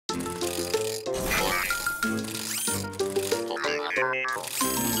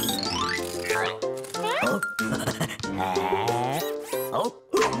Do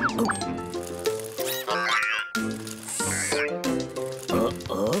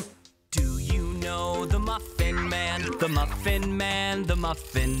you know the Muffin Man? The Muffin Man, the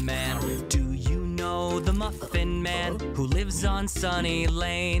Muffin Man. Do you know the Muffin Man who lives on Sunny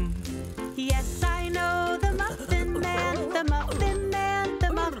Lane? Yes, I know the Muffin Man, the Muffin Man,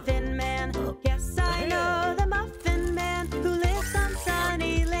 the Muffin Man. Yes, I know the Muffin Man who lives on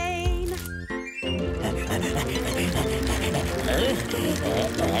Sunny Lane.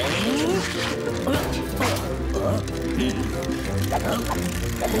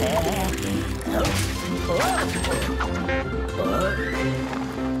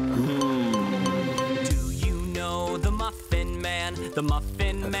 Do you know the Muffin Man? The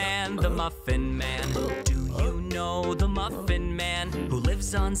Muffin Man, the Muffin Man. Do you know the Muffin Man who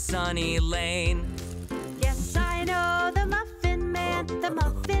lives on Sunny Lane? Yes, I know the Muffin Man, the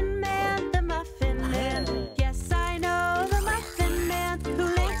Muffin Man, the Muffin Man. Yes, I know the Muffin Man who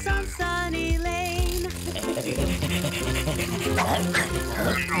lives on Sunny Lane.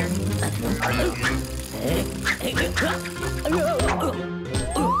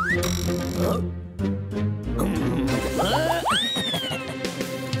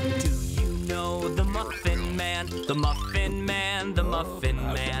 Do you know the Muffin Man? The Muffin Man, the Muffin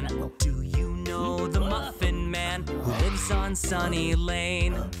Man. Do you know the Muffin Man who lives on Sunny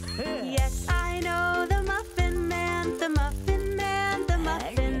Lane? Yes, I know the Muffin Man, the Muffin Man, the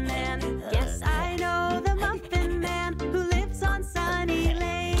Muffin Man. Yes, I know the Muffin Man who lives on Sunny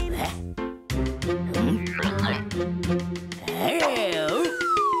Lane.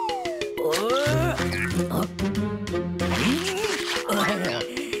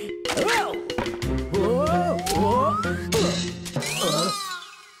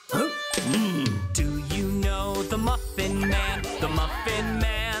 Do you know the Muffin Man? The Muffin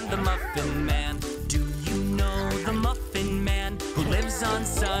Man, the Muffin Man. Do you know the Muffin Man who lives on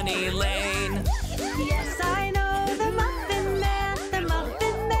Sunny Lane? Yes, I know the Muffin Man, the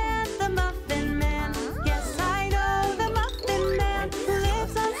Muffin Man, the Muffin Man. Yes, I know the Muffin Man who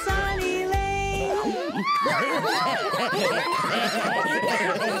lives on Sunny Lane.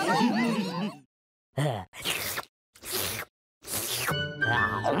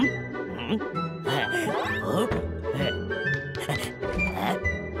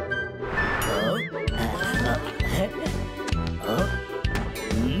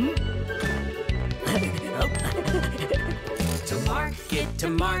 To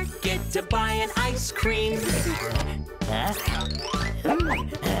market, to buy an ice cream.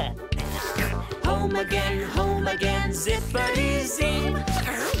 Home again, zippity zing.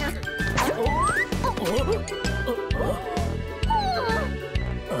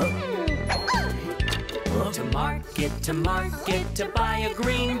 To market, to buy a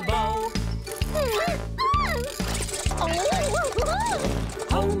green bow.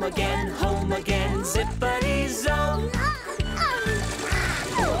 Home again, zippity zo.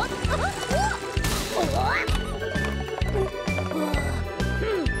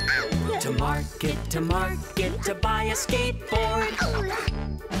 To market, to buy a skateboard.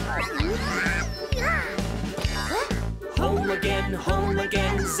 Home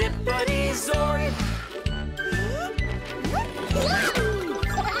again, zippity zord.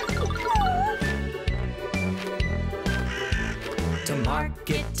 To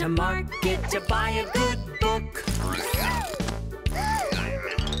market, to buy a good book.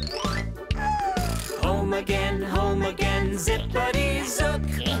 Home again, zippity zook.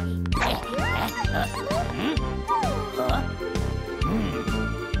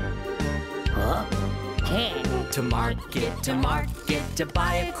 To market, to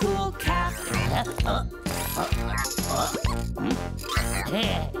buy a cool cap.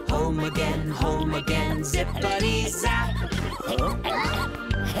 Home again, zippity zap.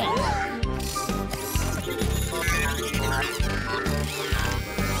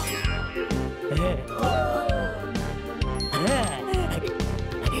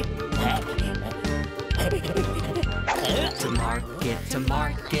 To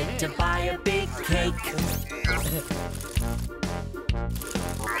market, to buy a big cake.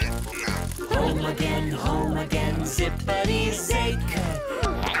 Home again, zippity zake.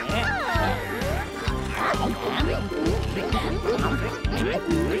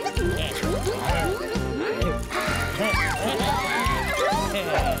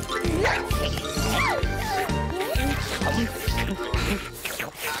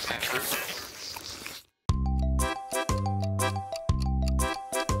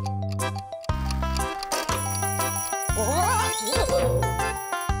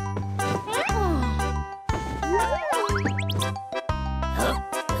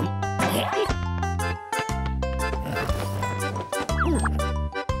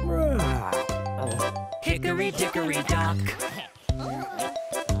 Hickory dickory dock.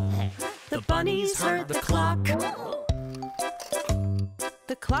 The bunnies heard the clock.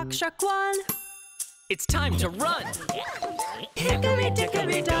 The clock struck 1. It's time to run. Hickory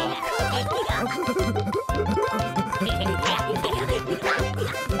dickory dock.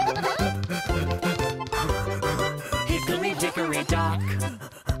 Hickory dickory dock.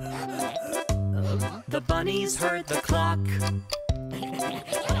 The bunnies heard the clock.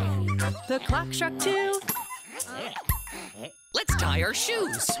 The clock struck 2. Let's tie our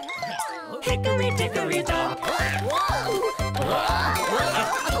shoes. Hickory dickory dock.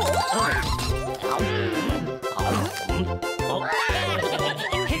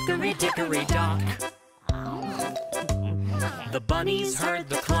 Hickory dickory dock. The bunnies heard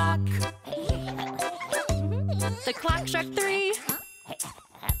the clock. The clock struck 3.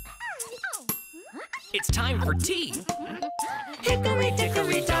 It's time for tea. Hickory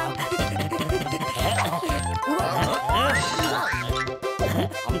dickory dock.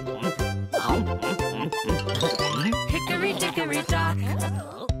 Hickory dickory dock.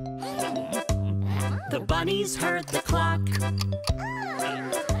 The bunnies heard the clock.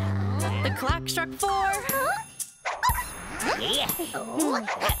 The clock struck 4.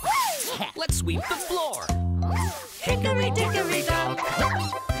 Let's sweep the floor. Hickory dickory dock.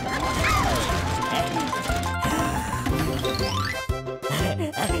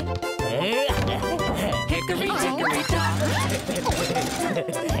 Hickory dickory dock.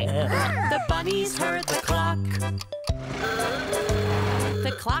 The bunnies heard the clock.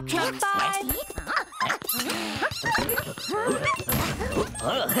 The clock struck 5.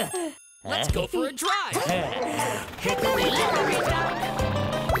 Let's go for a drive. Hickory dickory dock.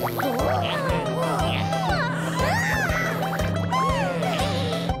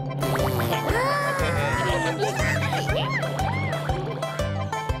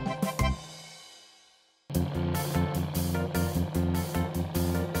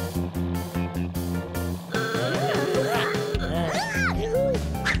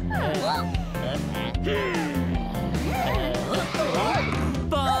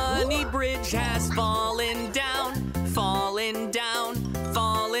 Bunny Bridge has fallen down, fallen down,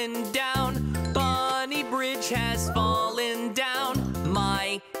 fallen down. Bunny Bridge has fallen down,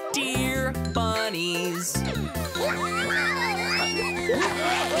 my dear bunnies.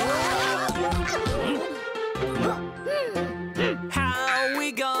 How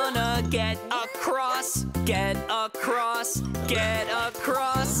we gonna get across, get across, get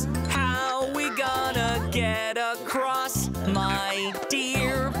across? How we gonna get across, my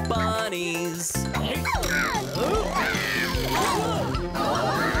dear bunnies?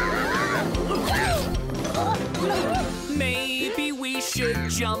 Maybe we should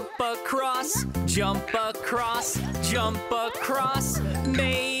jump across, jump across, jump across.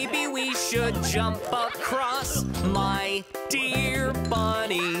 Maybe we should jump across, my dear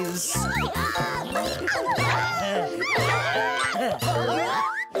bunnies.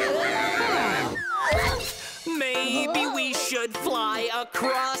 Maybe we should fly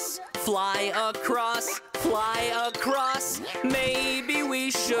across, fly across, fly across. Maybe we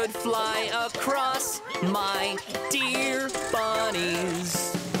should fly across, my dear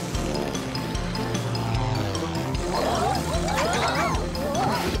bunnies.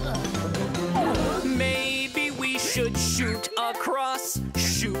 Maybe we should shoot across,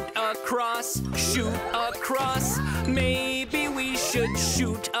 shoot across, shoot across. Maybe we should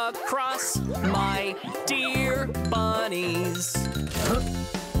shoot across, my dear bunnies.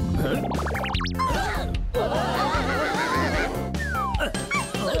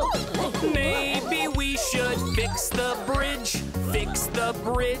 Maybe we should fix the bridge, fix the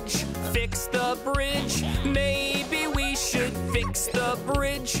bridge, fix the bridge. Maybe we should fix the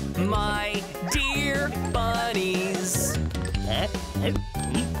bridge, my dear bunnies.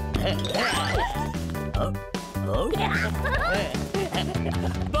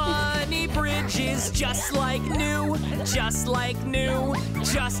 Bunny Bridge is just like new, just like new,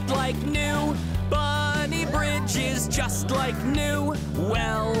 just like new. Bunny Bridge is just like new.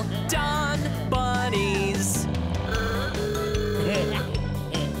 Well done, bunnies.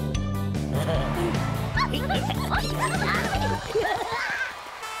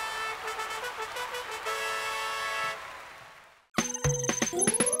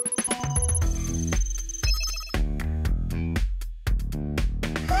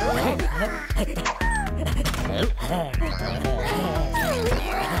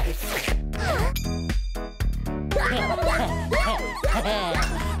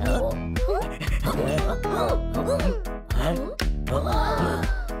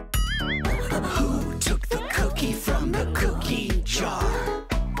 Who took the cookie from the cookie jar?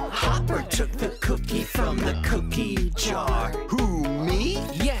 Hopper took the cookie from the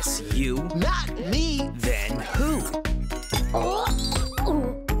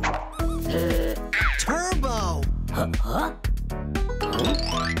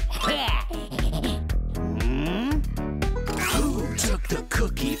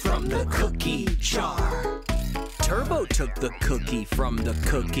cookie from the cookie jar. Turbo took the cookie from the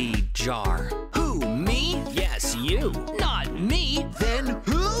cookie jar. Who, me? Yes, you. Not me. Then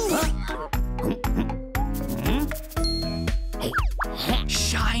who?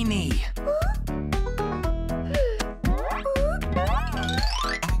 Shiny.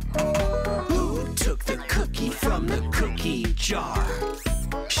 Who took the cookie from the cookie jar?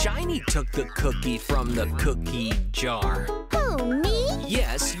 Shiny took the cookie from the cookie jar. Who, me?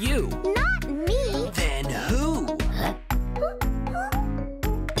 Yes, you. Not me. Then who?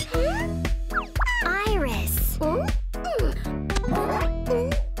 Iris. Who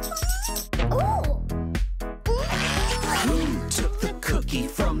took the cookie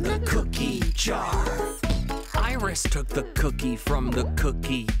from the cookie jar? Iris took the cookie from the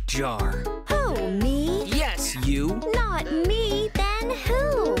cookie jar. Who, me? Yes, you. Not me. Then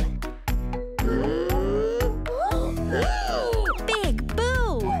who? Big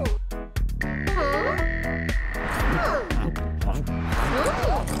Boo.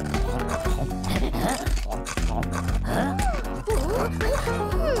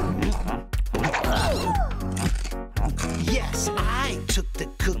 Yes, I took the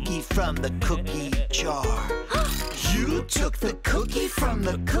cookie from the cookie jar. You took the cookie from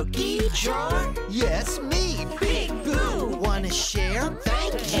the cookie jar? Yes, me, Big Boo. Wanna share?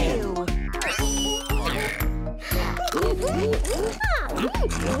 Thank you.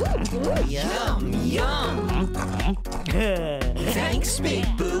 Yum, yum. Thanks, Big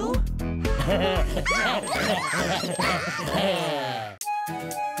Boo.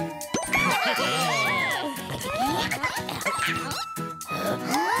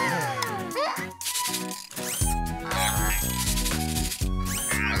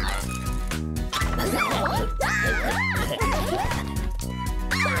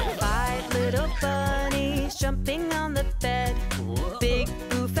 5 little bunnies jumping on the bed. Big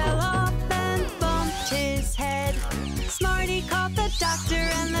Boo fell off and bumped his head. Smarty called the doctor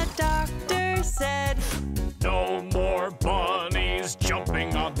and the doctor said, No more bunnies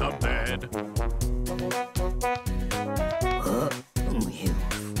jumping on the bed.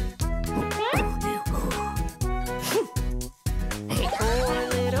 4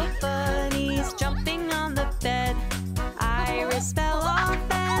 little bunnies jumping on the bed. Iris fell off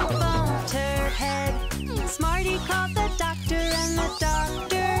and bumped her head. Smarty called the doctor and the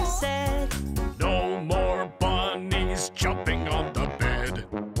doctor said, No more bunnies jumping on the bed.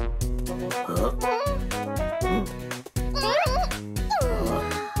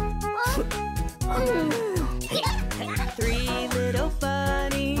 3 little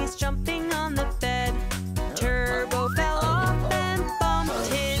bunnies jumping on the bed. Turbo fell off and bumped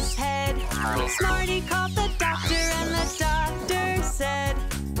his head. Smarty called the doctor and the doctor said,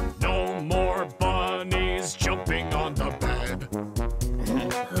 No more bunnies jumping on the bed.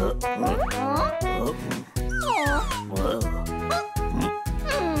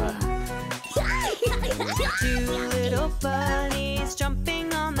 2 little bunnies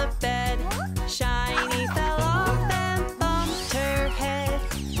jumping on the bed. Shiny fell off and bumped her head.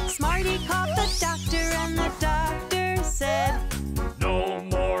 Smarty called the doctor and the doctor said, No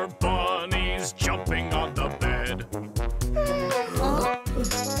more bunnies jumping on the bed.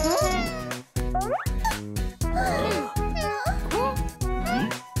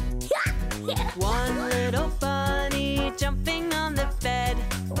 1 little bunny jumping on the bed.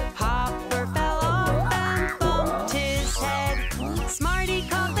 Hopper fell off and bumped his head. Smarty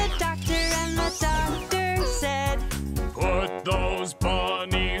called the doctor and the doctor said, Put those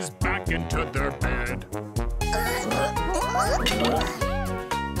bunnies back into their bed.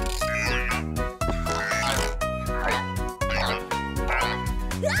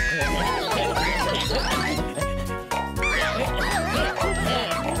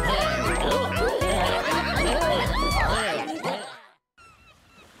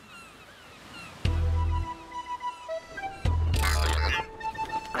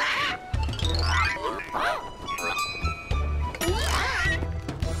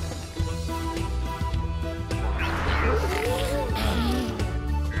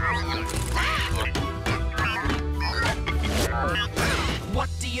 What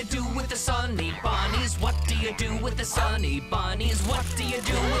do you do with the Sunny Bunnies? What do you do with the Sunny Bunnies? What do you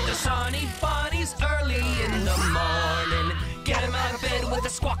do with the Sunny Bunnies early in the morning? Get 'em out of bed with a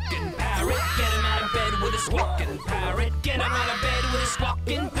squawking parrot. Get 'em out of bed with a squawking parrot. Get 'em out of bed with a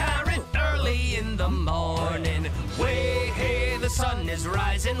squawking parrot early in the morning. Way hey, the sun is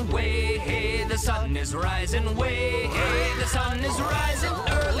rising. Way hey, the sun is rising. Way hey, the sun is rising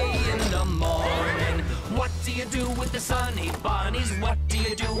early in the morning. What do you do with the Sunny Bunnies? What do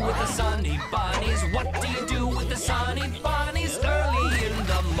you do with the Sunny Bunnies? What do you do with the Sunny Bunnies early in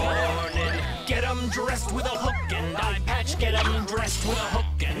 'em dressed with a hook and eye patch. Get 'em dressed with a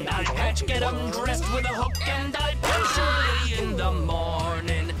hook and eye patch. Get 'em dressed with a hook and eye patch. Early in the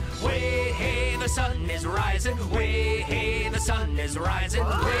morning, way hey, the sun is rising. Way hey, the sun is rising.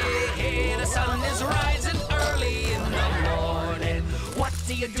 Way hey, the sun is rising. Early in the morning. What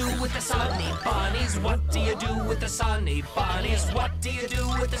do you do with the Sunny Bunnies? What do you do with the Sunny Bunnies? What do you do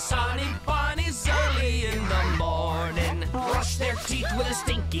with the Sunny Bunnies? Early in the morning. Brush their teeth with a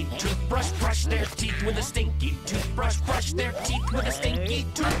stinky toothbrush. Brush their teeth with a stinky toothbrush. Brush their teeth with a stinky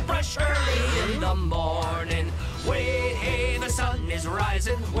toothbrush. Early in the morning. Way hey, the sun is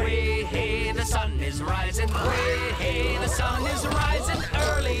rising. Way hey, the sun is rising. Way hey, the sun is rising.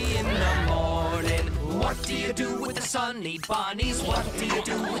 Early in the morning. What do you do with the Sunny Bunnies? What do you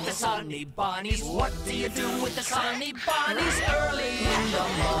do with the Sunny Bunnies? What do you do with the Sunny Bunnies? Early in the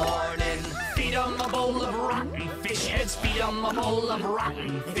morning. Feed 'em a bowl of rotten fish heads. Feed 'em a bowl of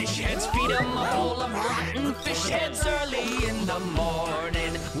rotten fish heads. Feed 'em a bowl of rotten fish heads. Early in the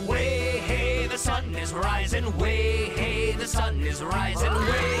morning. Way hey, the sun is rising. Way hey, the sun is rising.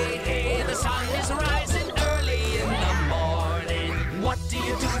 Way hey, the sun is rising. Early in the morning. What do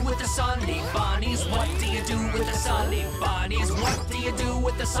you do with the Sunny Bunnies? What do you do with the Sunny Bunnies? What do you do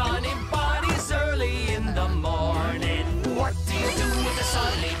with the Sunny Bunnies? Early in the morning. What do you do with the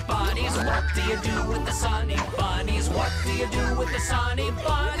Sunny Bunnies? What do you do with the Sunny Bunnies? What do you do with the Sunny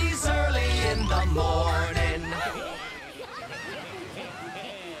Bunnies? Early in the morning.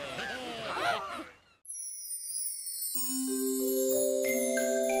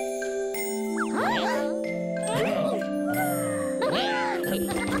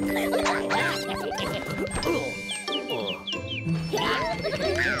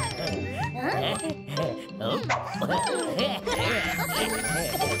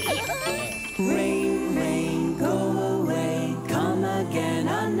 Rain, rain, go away, come again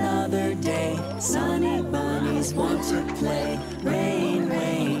another day. Sunny bunnies want to play. Rain,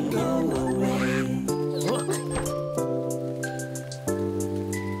 rain, go away.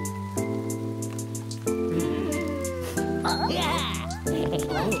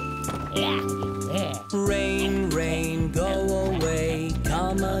 Rain, rain, go away,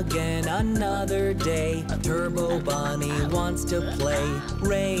 come again another day. Turbo Bunny wants to play.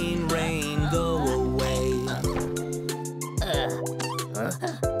 Rain, rain, go away.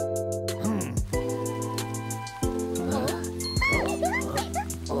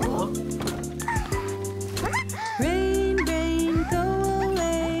 Rain, rain, go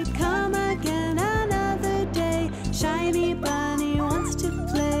away, come again another day. Shiny Bunny wants to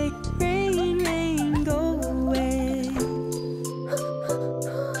play. Rain, rain, go away.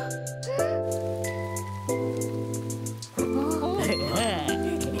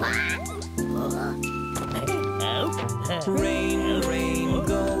 Rain, rain,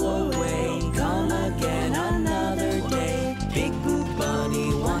 go away, come again another day. Big Blue Bunny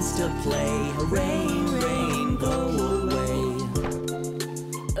wants to play. Rain, rain, go away.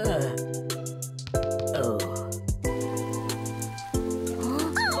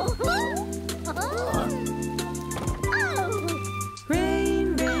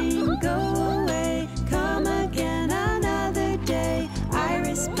 Rain, rain, go away, come again another day.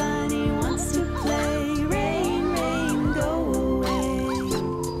 Iris Bunny wants to play. Rain, rain, go away.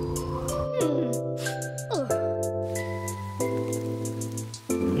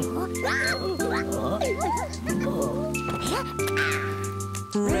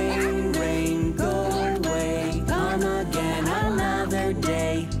 Rain, rain, go away, come again another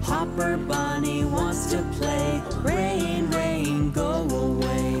day. Hopper Bunny wants to play. Rain, rain, go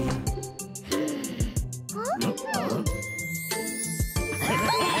away.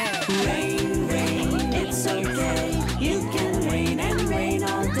 Rain, rain, it's okay. You can rain and rain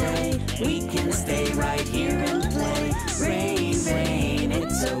all day. We can stay right here and play. Rain, rain,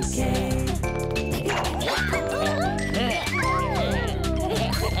 it's okay.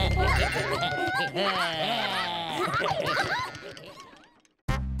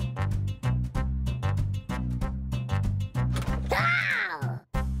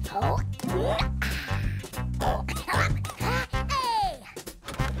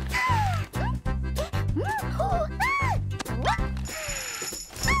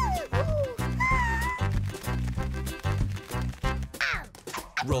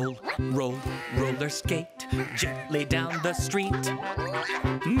 Roll, roll, roller skate gently down the street.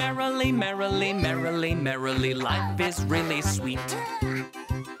 Merrily, merrily, merrily, merrily, life is really sweet.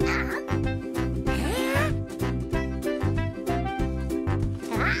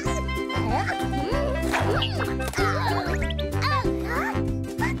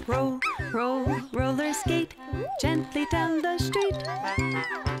 Roll, roll, roller skate gently down the street.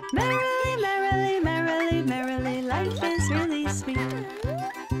 Merrily, merrily,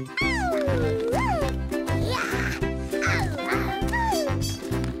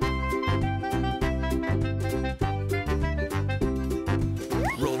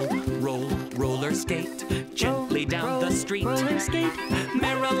 roller skate gently down the street. Roller skate.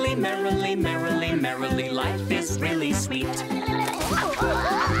 Merrily, merrily, merrily, merrily, life is really sweet.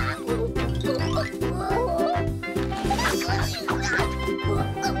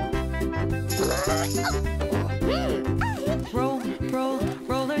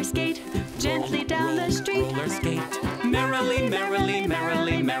 Roller skate gently down the street. Roller skate. Merrily, merrily,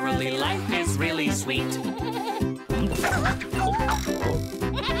 merrily, merrily, life is really sweet.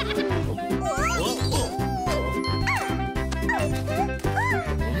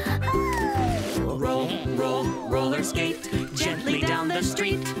 Roller skate gently down the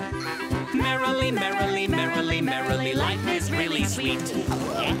street. Merrily, merrily, merrily, merrily, life is really sweet.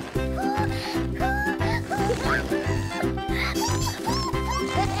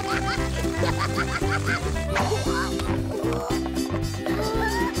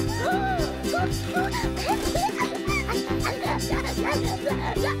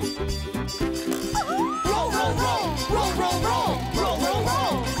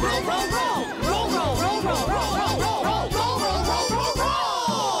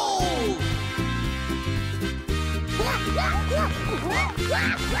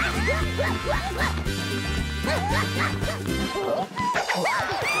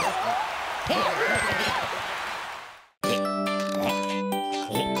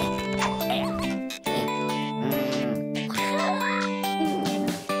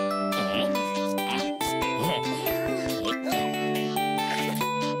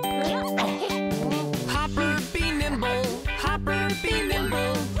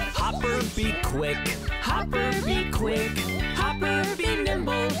 Hopper, be quick. Hopper, be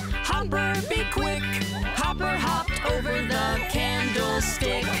nimble. Hopper, be quick. Hopper hopped over the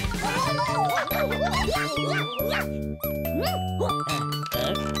candlestick.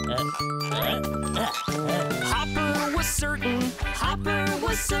 Hopper was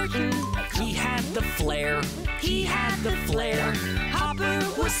certain. He had the flair. Hopper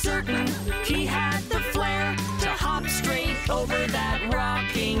was certain. He had the flair to hop straight over that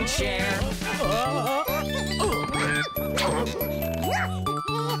rocking chair.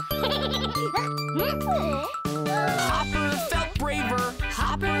 Hopper felt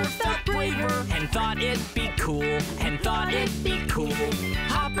braver and thought it'd be cool.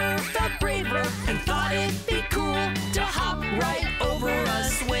 Hopper felt braver and thought it'd be cool to hop right over a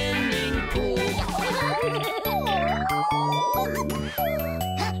swimming pool.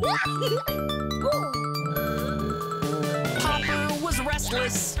 Hopper was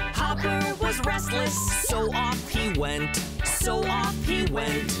restless, so off he went.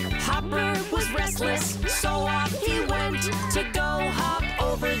 Hopper was restless, so off he went to go hop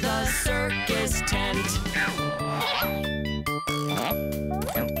over the circus tent.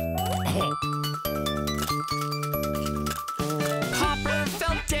 Hopper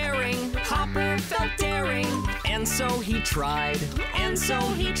felt daring, and so he tried.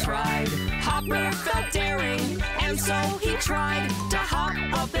 Hopper felt daring, and so he tried to hop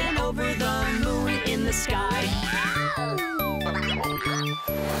up and over the moon in the sky.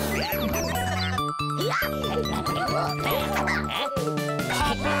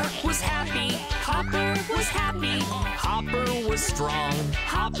 Hopper was happy. Hopper was strong.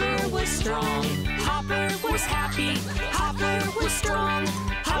 Hopper was happy. Hopper was strong.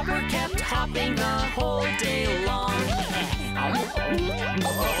 Hopper kept hopping the whole day long.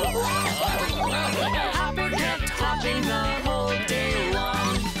 Hopper kept hopping the whole day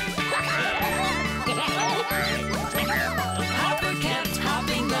long. Hopper kept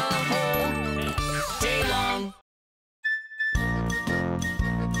hopping the whole day long.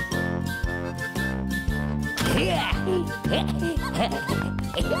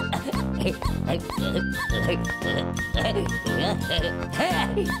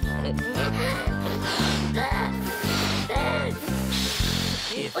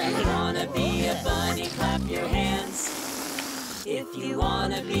 If you wanna be a bunny, clap your hands. If you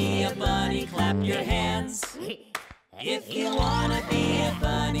wanna be a bunny, clap your hands. If you wanna be a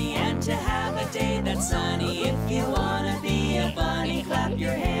bunny and to have a day that's sunny. If you wanna be a bunny, clap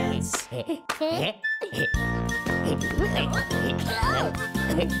your hands.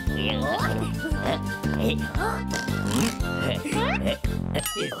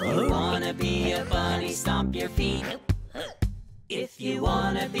 If you wanna be a bunny, stomp your feet. If you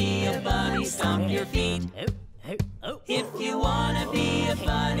wanna be a bunny, stomp your feet. If you wanna be a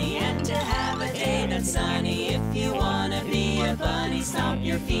bunny and to have a day that's sunny. If you wanna be a bunny, stomp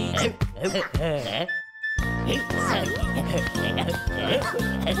your feet.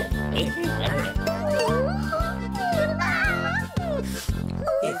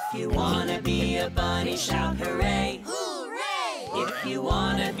 If you wanna be a bunny, shout hooray! Hooray! If you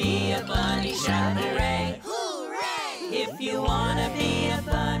wanna be be a bunny, shout hooray! Hooray! If you wanna be a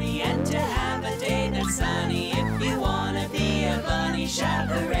bunny and to have a day that's sunny, if you wanna be a bunny, shout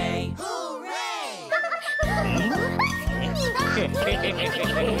hooray! Hooray!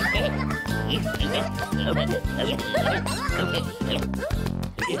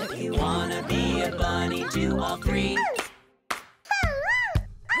 If you wanna be a bunny, do all three.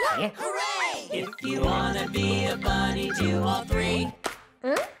 Hooray! If you wanna be a bunny, do all three.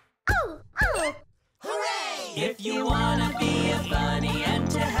 Hooray! If you wanna be a bunny and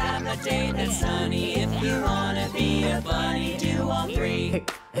to have a day that's sunny, if you wanna be a bunny, do all three.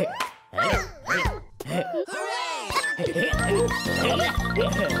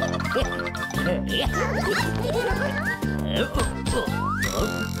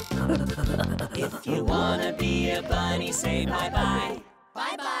 If you wanna be a bunny, say bye-bye.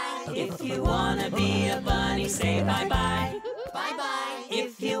 Bye-bye. If you wanna be a bunny, say bye-bye. Bye-bye.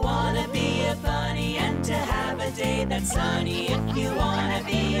 If you wanna be a bunny and to have a day that's sunny, if you wanna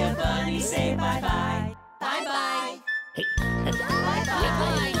be a bunny, say bye-bye. Bye-bye. Bye-bye.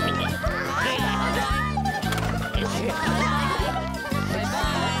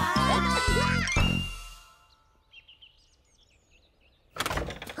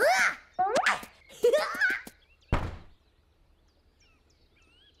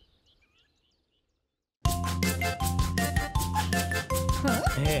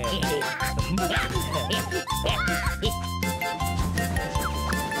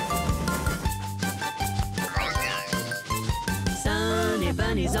 Sunny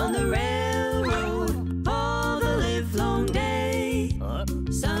bunnies on the railroad all the livelong day.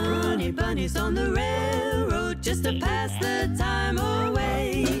 Sunny bunnies on the railroad just to pass the time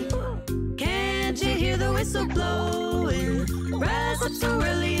away. Can't you hear the whistle blowing? Rise up so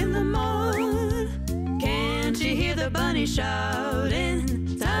early in the morning. Can't you hear the bunny shouting?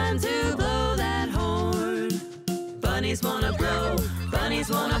 Time to blow that horn. Bunnies wanna blow, bunnies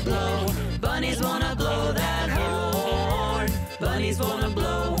wanna blow, bunnies wanna blow that horn. Bunnies wanna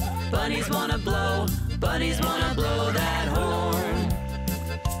blow, bunnies wanna blow, bunnies wanna blow that horn.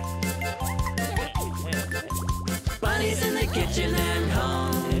 Bunnies in the kitchen and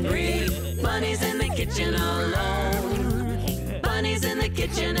hungry, bunnies in the kitchen alone. Bunnies in the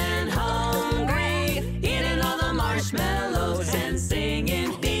kitchen and hungry, eating all the marshmallows and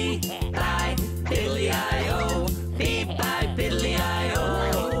singing bee-bye, biddly-I-O, bee-bye, biddly-I-O,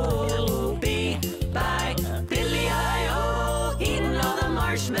 bee-bye, biddly-I-O, eating all the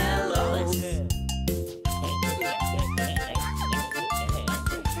marshmallows.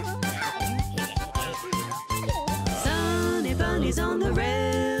 Sunny bunnies on the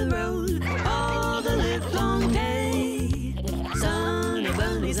railroad all the livelong day. Sunny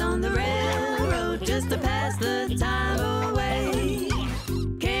bunnies on the railroad just to pass the time away.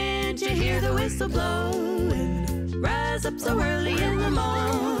 Can't you hear the whistle blowing? Rise up so early in the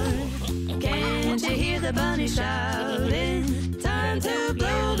morning. Can't you hear the bunny shouting? Time to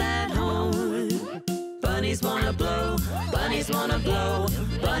blow that horn. Bunnies wanna blow, bunnies wanna blow,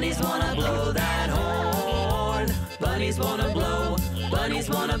 bunnies wanna blow that horn. Bunnies wanna blow, bunnies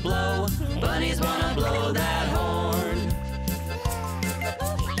wanna blow, bunnies wanna blow that horn.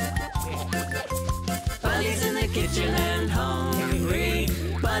 Bunnies in the kitchen and hungry,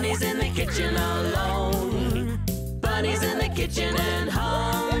 bunnies in the kitchen alone. Bunnies in the kitchen and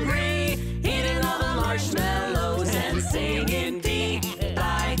hungry, eating all the marshmallows and singing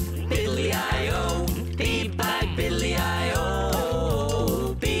bee-bye, biddly-I-O, bee-bye, biddly-I-O,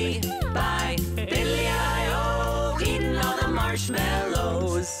 bee-bye, biddly-I-O, eating all the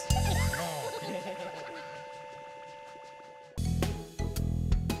marshmallows.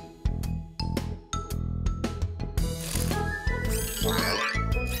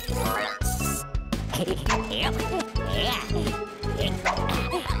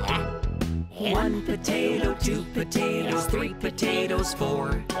 One potato, two potatoes, three potatoes,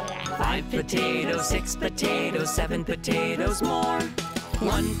 four. 5 potatoes, 6 potatoes, 7 potatoes more.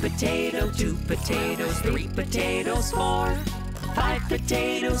 1 potato, 2 potatoes, 3 potatoes, 4. 5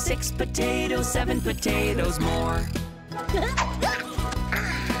 potatoes, 6 potatoes, 7 potatoes more.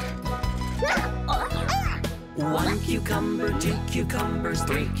 1 cucumber, 2 cucumbers,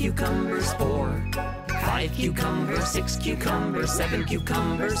 3 cucumbers, 4. 5 cucumbers, 6 cucumbers, 7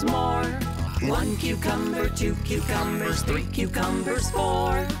 cucumbers more. 1 cucumber, 2 cucumbers, 3 cucumbers,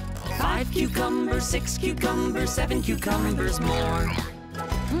 4. 5 cucumbers, 6 cucumbers, 7 cucumbers more.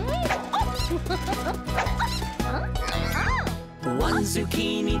 1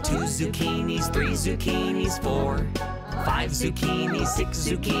 zucchini, 2 zucchinis, 3 zucchinis, 4. 5 zucchinis, 6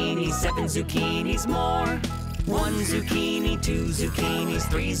 zucchinis, 7 zucchinis more. 1 zucchini, 2 zucchinis,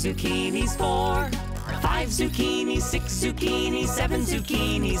 3 zucchinis, 4, 5 zucchinis, 6 zucchinis, 7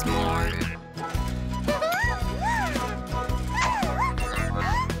 zucchinis more.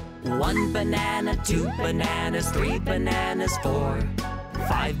 1 banana, 2 bananas, 3 bananas, 4,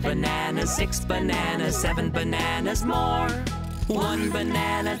 5 bananas, 6 bananas, 7 bananas more. 1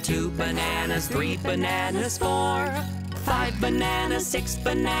 banana, 2 bananas, 3 bananas, 4, 5 bananas, 6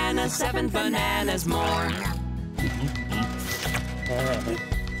 bananas, 7 bananas more.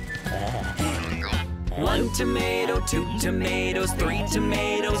 1 tomato, 2 tomatoes, 3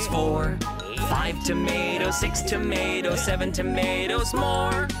 tomatoes, 4, 5 tomatoes, 6 tomatoes, 7 tomatoes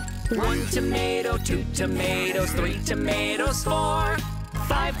more. 1 tomato, 2 tomatoes, 3 tomatoes, 4,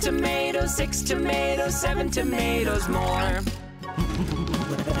 5 tomatoes, 6 tomatoes, 7 tomatoes more.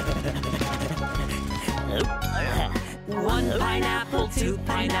 1 pineapple, 2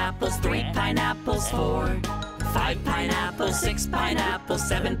 pineapples, 3 pineapples, 4, 5 pineapples, 6 pineapples,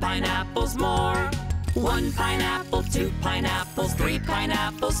 7 pineapples more. 1 pineapple, 2 pineapples, 3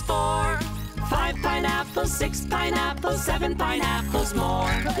 pineapples, 4, 5 pineapples, 6 pineapples, 7 pineapples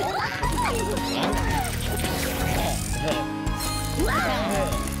more.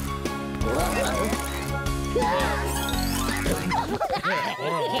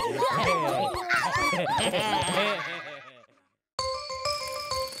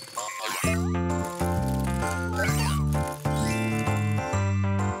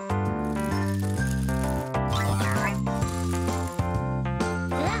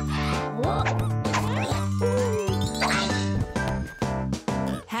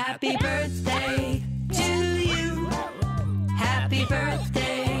 Happy birthday to you. Happy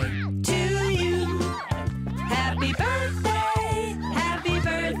birthday to you. Happy birthday, happy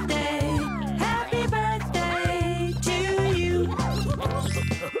birthday, happy birthday to you.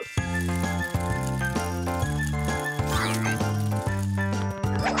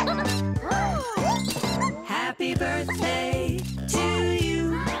 Happy birthday to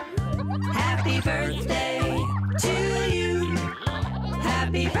you. Happy birthday to you.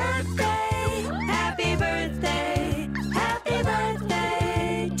 Happy birthday, happy birthday, happy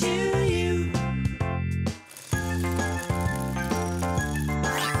birthday to you.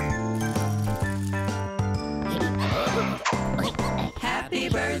 Happy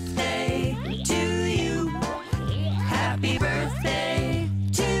birthday to you. Happy birthday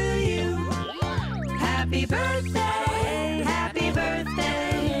to you. Happy birthday, happy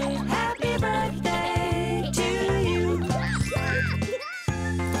birthday, happy birthday to you.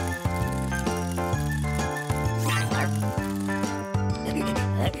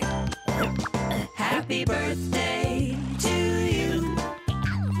 Happy birthday to you.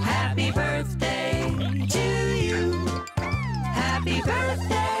 Happy birthday to you. Happy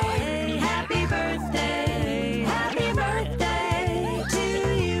birthday, happy birthday, happy birthday to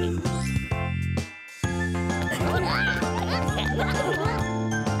you.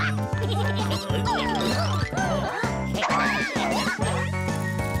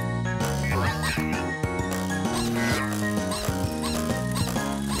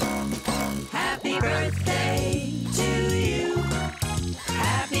 Happy birthday to you.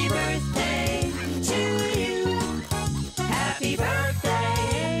 Happy birthday to you. Happy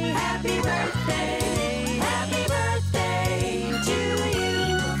birthday, happy birthday, happy birthday to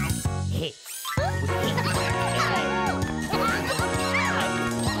you.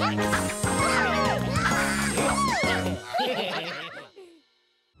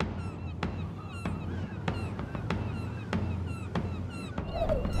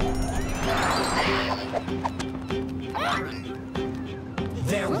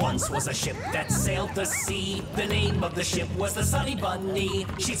 There once was a ship that sailed the sea. The name of the ship was the Sunny Bunny.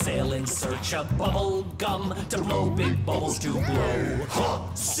 She'd sail in search of bubble gum to blow big bubbles to blow.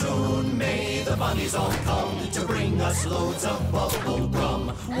 Soon may the bunnies all come to bring us loads of bubble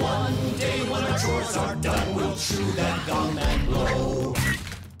gum. One day when our chores are done, we'll chew that gum and blow.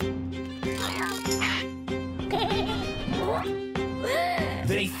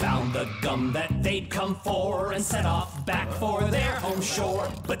 They found the gum that they'd come for and set off back for their home shore.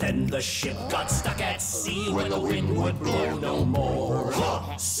 But then the ship got stuck at sea where the wind would blow no more.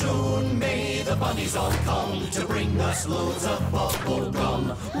 Soon may the bunnies all come to bring us loads of bubble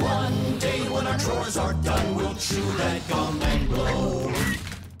gum. One day when our chores are done, we'll chew that gum and blow.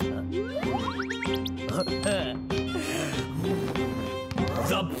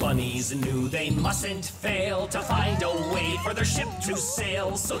 The bunnies bunnies knew they mustn't fail to find a way for their ship to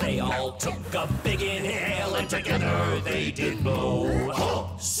sail. So they all took a big inhale and together they did blow.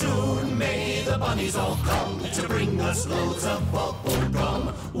 Soon may the bunnies all come to bring us loads of bubble gum.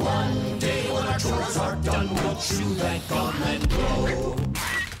 One day when our chores are done, we'll chew that gum and blow.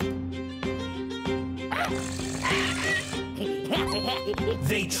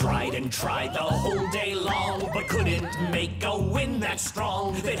 They tried and tried the whole day long, but couldn't make a wind that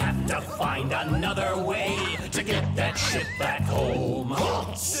strong. They'd have to find another way to get that ship back home.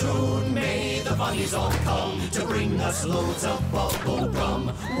 Soon may the bunnies all come to bring us loads of bubble gum.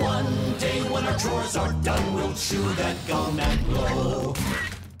 One day when our chores are done, we'll chew that gum and blow.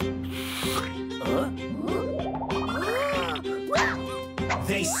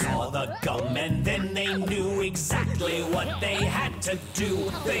 They saw the gum and then they knew exactly what they had to do.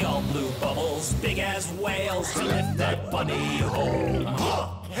 They all blew bubbles big as whales to lift that bunny home.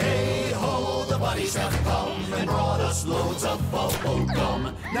 Hey ho, the bunnies have come and brought us loads of bubble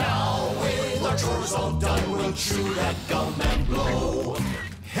gum. Now with our chores all done, we'll chew that gum and blow.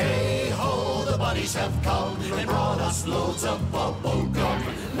 Hey ho, the bunnies have come and brought us loads of bubble gum.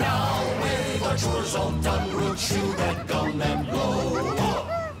 Now with our chores all done, we'll chew that gum and blow.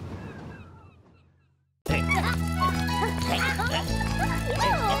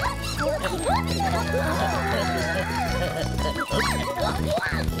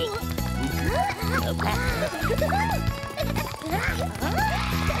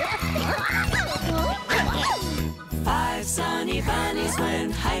 Five sunny bunnies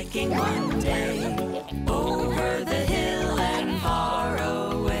went hiking one day, over the hill and far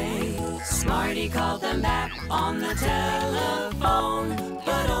away. Smarty called them back on the telephone,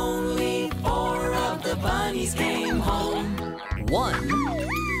 but only 4 of the bunnies came home. 1,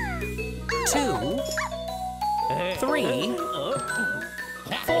 2, 3,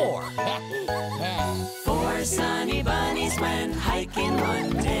 4. 4 sunny bunnies went hiking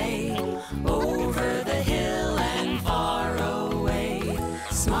one day, over the hill and far away.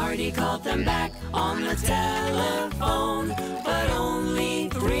 Smarty called them back on the telephone, but only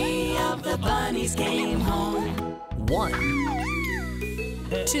 3 of the bunnies came home. 1,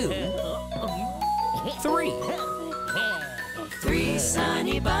 2, 3. 3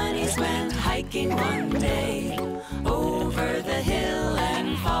 sunny bunnies went hiking one day, over the hill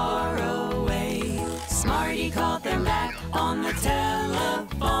and far away. Smarty called them back on the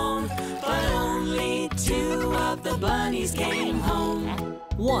telephone, but only 2 of the bunnies came home.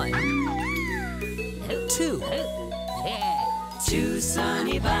 1, 2. 2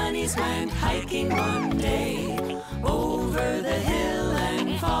 sunny bunnies went hiking one day, over the hill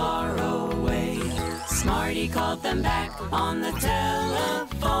and far away. Smarty called them back on the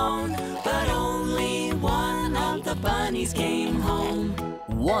telephone, but only 1 of the bunnies came home.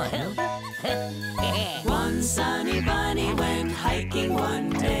 1, 1 sunny bunny went hiking one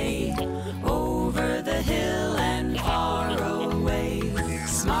day, over the hill and far away.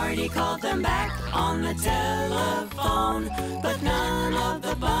 Smarty called them back on the telephone, but none of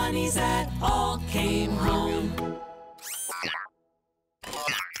the bunnies at all came home.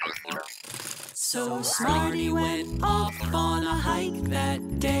 So Smarty went off on a hike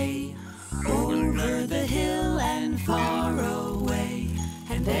that day, over the hill and far away.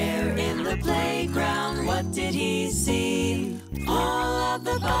 And there in the playground, what did he see? All of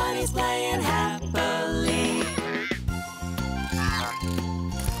the bunnies playing happily.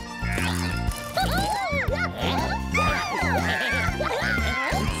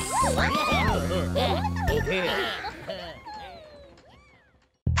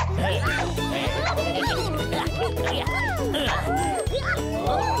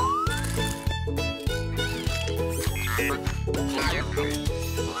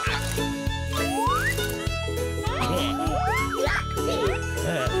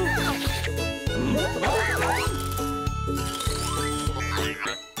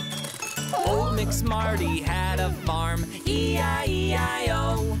 Old McSmarty had a farm,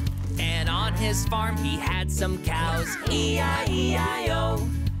 E-I-E-I-O. And on his farm he had some cows, E-I-E-I-O.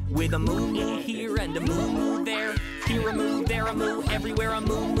 With a moo-moo here and a moo-moo there, here a moo, there a moo, everywhere a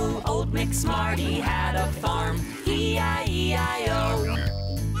moo-moo. Old McSmarty had a farm, E-I-E-I-O.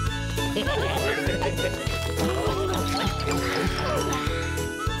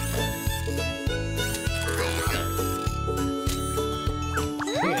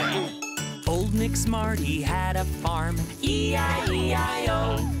 Old McSmarty had a farm,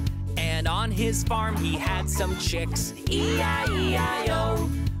 E-I-E-I-O. And on his farm he had some chicks, E-I-E-I-O.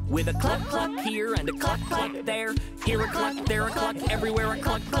 With a cluck cluck here and a cluck cluck there, here a cluck, there a cluck, everywhere a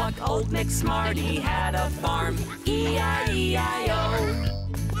cluck cluck. Old McSmarty had a farm, E-I-E-I-O.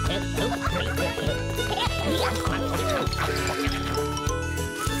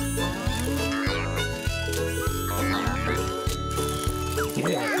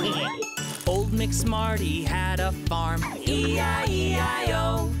 Old McSmarty had a farm,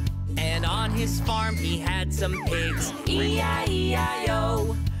 E-I-E-I-O. And on his farm he had some pigs,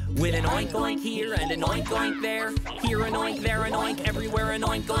 E-I-E-I-O. With an oink oink here and an oink oink there, here an oink, there an oink, everywhere an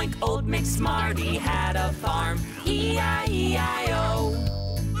oink oink. Old McSmarty had a farm, E-I-E-I-O.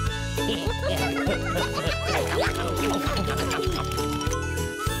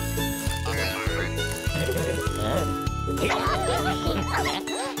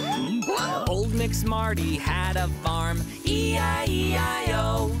 Old McSmarty had a farm,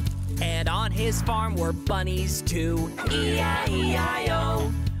 E-I-E-I-O. And on his farm were bunnies too,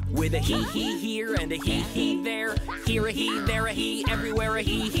 E-I-E-I-O. With a hee-hee here and a hee-hee there, here a hee, there a hee, everywhere a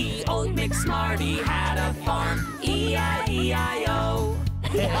hee-hee. Old McSmarty had a farm, E-I-E-I-O.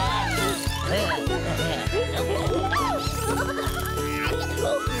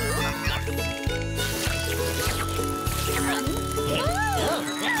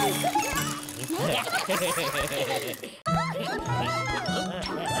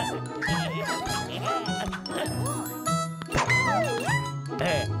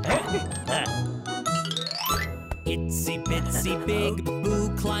 Itsy bitsy big Boo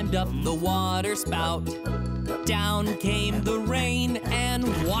climbed up the water spout. Down came the rain and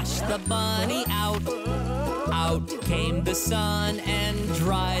washed the bunny out. Out came the sun and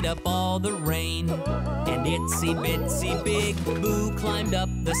dried up all the rain. And itsy bitsy big Boo climbed up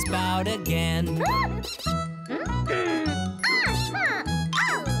the spout again.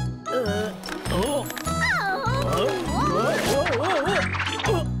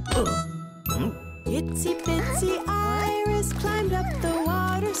 Itsy bitsy Iris climbed up the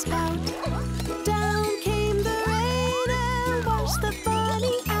water spout. Down came the rain and washed the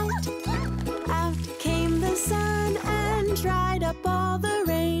bunny out. Out came the sun and dried up all the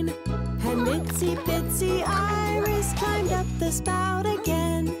rain. And itsy bitsy Iris climbed up the spout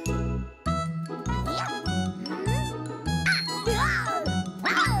again.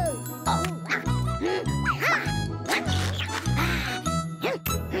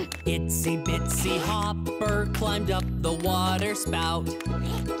 Itsy bitsy Hopper climbed up the water spout.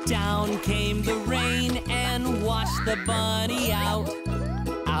 Down came the rain and washed the bunny out.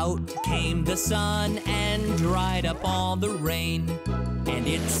 Out came the sun and dried up all the rain. And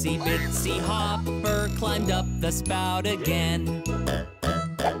itsy bitsy Hopper climbed up the spout again.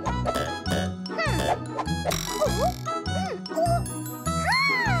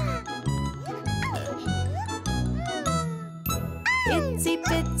 Itsy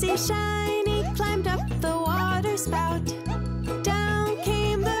bitsy Shiny climbed up the water spout. Down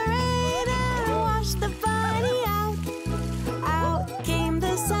came the rain and washed the bunny out. Out came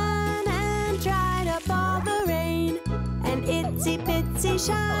the sun and dried up all the rain. And itsy bitsy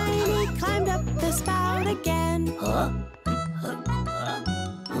Shiny climbed up the spout again.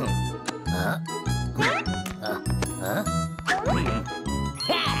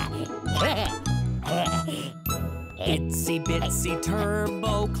 Itsy bitsy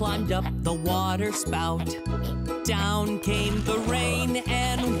Turbo climbed up the water spout. Down came the rain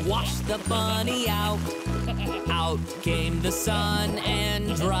and washed the bunny out. Out came the sun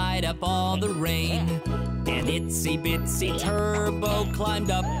and dried up all the rain. And itsy bitsy Turbo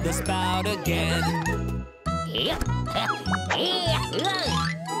climbed up the spout again.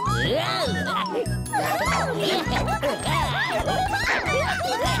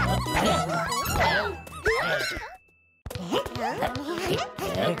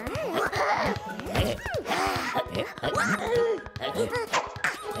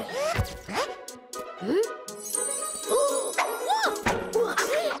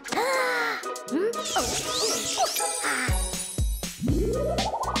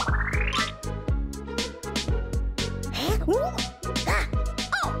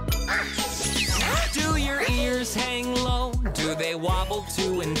 Do your ears hang low? Do they wobble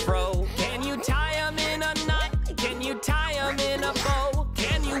to and fro? Can you tie them in a knot? Can you tie them in a bow?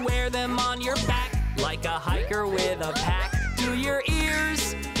 Can you wear them on your back like a hiker with a pack? Do your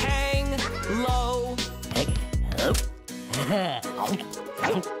ears hang low?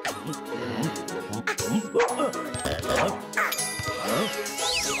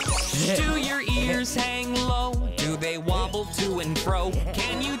 Do your ears hang low? Do they wobble to and fro?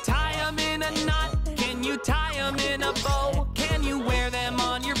 Can you tie them in a knot? Can you tie them in a bow? Can you wear them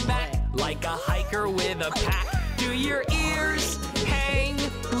on your back like a hiker with a pack? Do your ears hang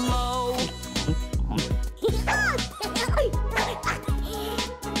low?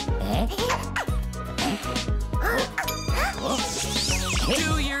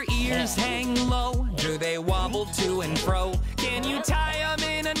 Do your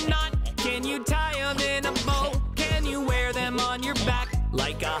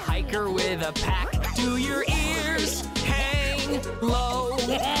a pack? Do your ears hang low?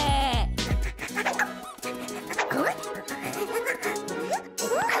 Do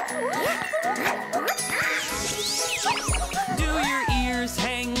your ears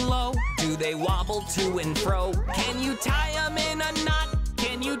hang low? Do they wobble to and fro? Can you tie them in a knot?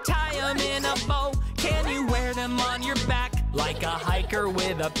 Can you tie them in a bow? Can you wear them on your back like a hiker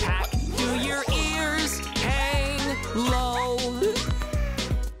with a pack? Do your ears hang low?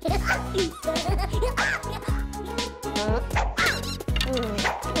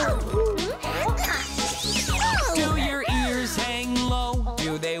 Do your ears hang low?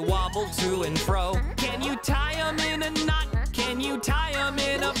 Do they wobble to and fro? Can you tie them in a knot? Can you tie them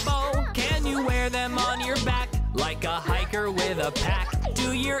in a bow? Can you wear them on your back like a hiker with a pack?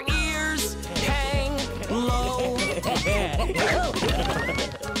 Do your ears hang low?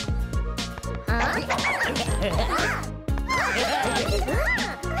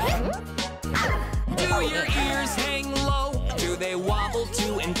 Do your ears hang low? Do they wobble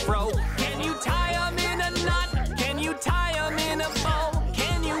to and fro? Can you tie them in a knot? Can you tie them in a bow?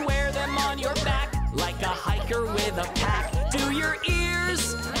 Can you wear them on your back like a hiker with a pack? Do your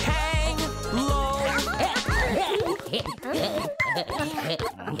ears hang low?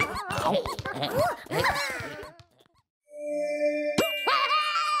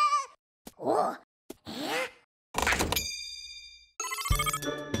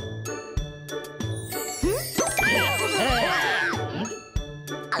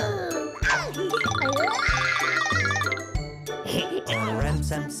 Ram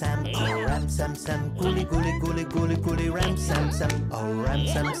sam sam, oh ram sam sam, gully gully gully gully gully ram sam sam, oh ram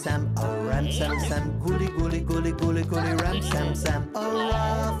sam sam, oh ram sam sam, gully gully gully gully gully ram sam sam, oh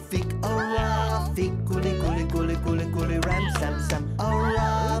Rafik, gully gully gully gully gully ram sam sam, oh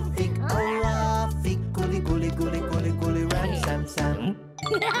Rafik, gully gully gully gully gully ram sam sam.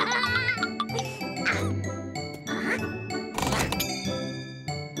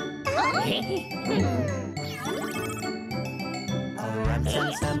 Ram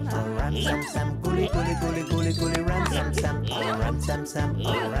sam sam, oh ram sam sam, gully gully gully gully gully ram sam sam, oh ram sam sam,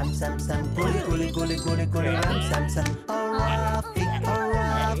 oh ram sam sam, gully gully gully gully gully ram sam sam, oh Rafik,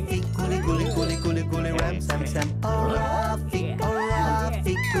 gully gully gully gully gully ram sam sam, oh Rafik,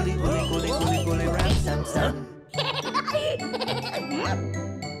 gully gully gully gully gully ram sam sam.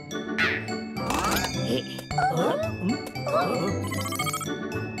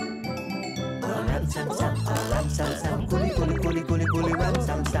 Ram sam sam, oh ram sam sam, gully gully gully gully gully ram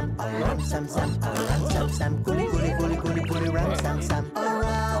sam sam, oh ram sam sam, oh ram sam sam, gully gully gully gully gully ram sam sam, oh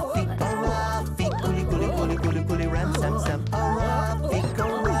Rafik, gully gully gully gully gully ram sam sam, oh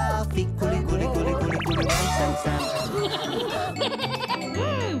Rafik, gully gully gully gully gully ram sam sam.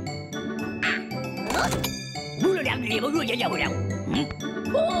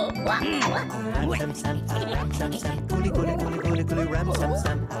 Ram sam sam, oh ram sam sam, gully gully gully gully gully ram sam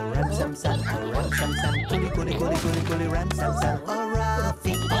sam, oh ram sam sam, oh ram sam sam, gully gully gully gully gully ram sam sam, oh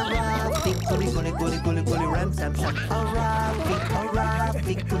Rafik, gully gully gully gully gully ram sam sam, oh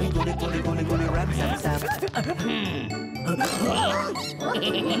Rafik, gully gully gully gully gully ram sam sam.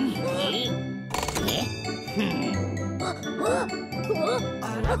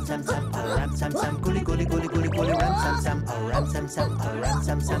 Ram sam sam, oh ram sam sam, gully gully gully gully gully ram sam sam, oh ram sam sam, oh ram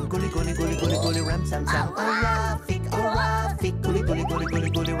sam sam, gully gully gully gully gully ram sam sam, oh Rafik, gully gully gully gully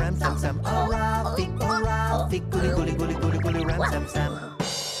gully ram sam sam, oh Rafik, gully gully gully gully gully ram sam sam.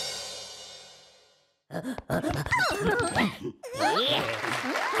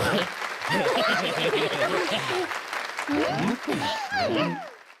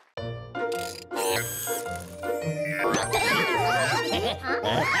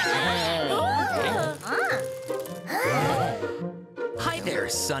 Hi there,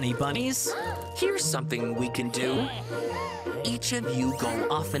 Sunny Bunnies. Here's something we can do. Each of you go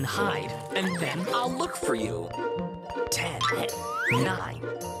off and hide, and then I'll look for you. 10, 9,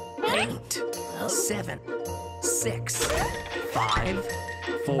 8, 7, 6, 5,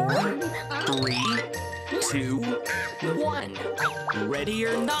 4, 3, 2, 1. Ready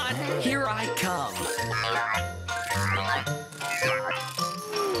or not, here I come.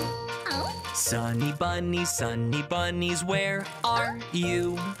 Sunny bunnies, where are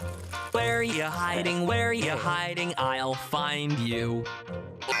you? Where you hiding, where you hiding? I'll find you.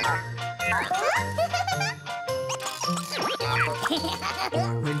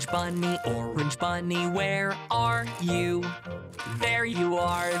 Orange bunny, where are you? There you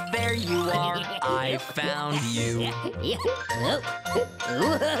are, I found you.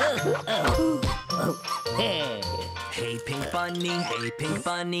 Hey pink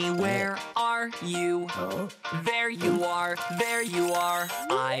bunny, where are are you? There you are, there you are,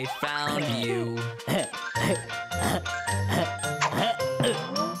 I found you.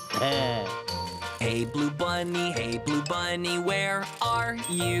 Hey blue bunny, where are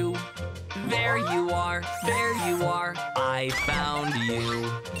you? There you are, I found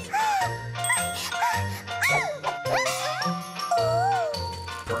you.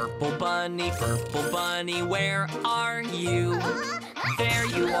 Purple bunny, where are you? There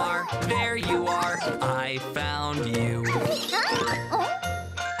you are, I found you.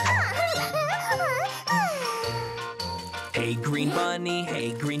 Hey green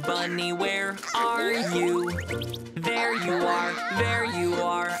bunny, where are you? There you are,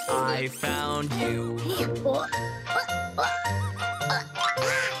 I found you.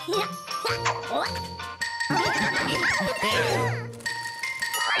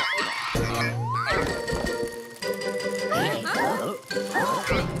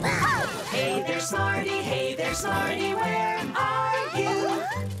 Hey there, Smarty, where are you?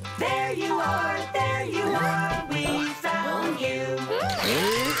 There you are, we found you.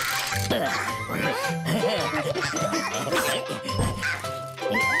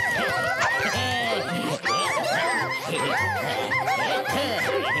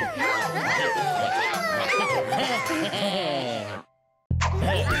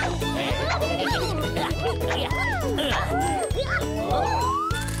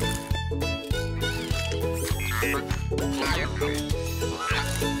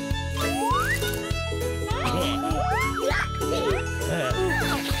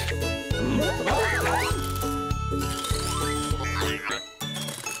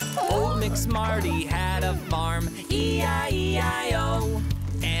 Old McSmarty had a farm, E-I-E-I-O.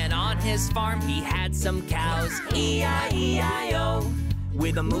 And on his farm he had some cows, E-I-E-I-O.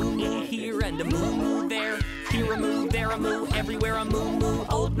 With a moo-moo here and a moo-moo there, here a moo, there a moo, everywhere a moo-moo.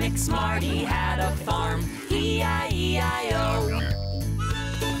 Old McSmarty had a farm, E-I-E-I-O.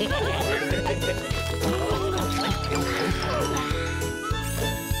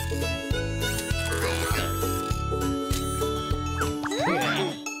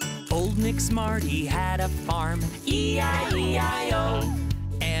 Old McSmarty had a farm, E-I-E-I-O.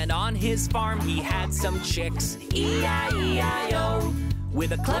 And on his farm he had some chicks, E-I-E-I-O.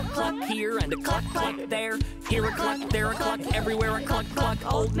 With a cluck cluck here and a cluck cluck there, here a cluck, there a cluck, everywhere a cluck cluck.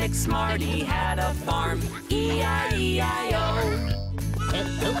 Old McSmarty had a farm, E-I-E-I-O.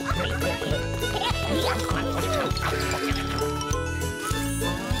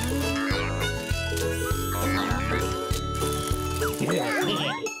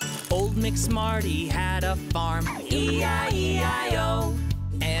 Old McSmarty had a farm, E-I-E-I-O.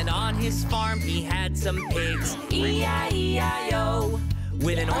 And on his farm he had some pigs, E-I-E-I-O.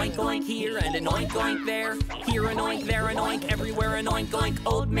 With an oink oink here and an oink oink there, here an oink, there an oink, everywhere an oink oink.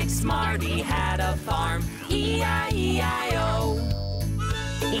 Old McSmarty had a farm, E-I-E-I-O.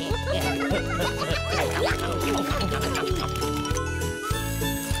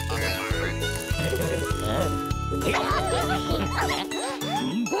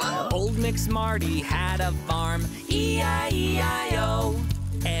 Old McSmarty had a farm, E-I-E-I-O.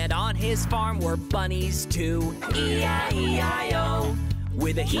 And on his farm were bunnies too, E-I-E-I-O.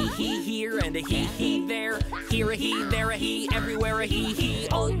 With a hee-hee here and a hee-hee there, here a hee, there a hee, everywhere a hee-hee.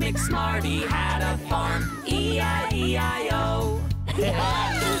 Old McSmarty had a farm, E-I-E-I-O.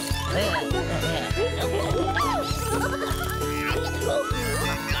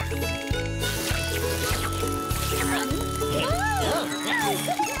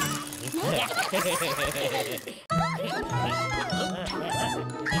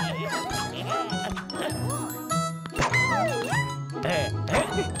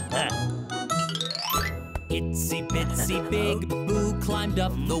 Itsy bitsy big Boo climbed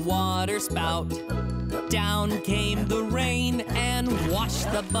up the water spout. Down came the rain and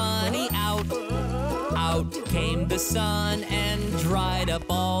washed the bunny out. Out came the sun and dried up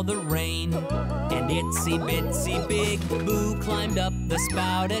all the rain. And itsy bitsy big Boo climbed up the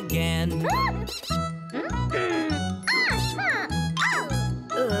spout again.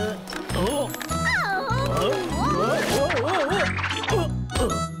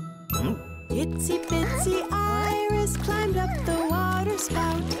 Itsy bitsy Iris climbed up the water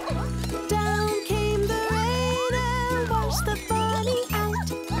spout. Down came the rain and washed the bunny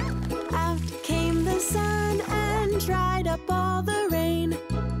out. Out came the sun and dried up all the rain.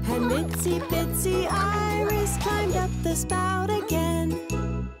 And itsy bitsy Iris climbed up the spout again.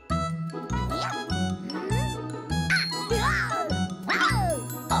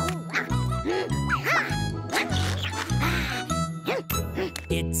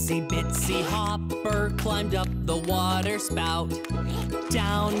 Itsy bitsy Hopper climbed up the water spout.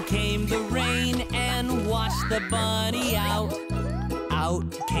 Down came the rain and washed the bunny out. Out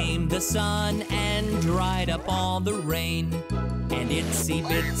came the sun and dried up all the rain. And Itsy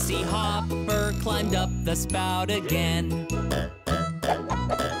Bitsy Hopper climbed up the spout again.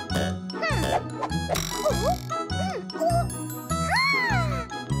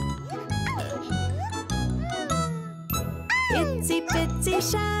 Itsy Bitsy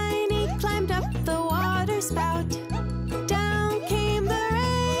Shiny climbed up the water spout. Down came the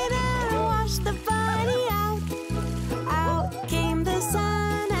rain and washed the bunny out. Out came the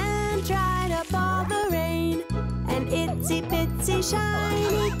sun and dried up all the rain. And Itsy Bitsy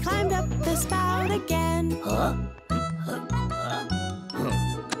Shiny climbed up the spout again.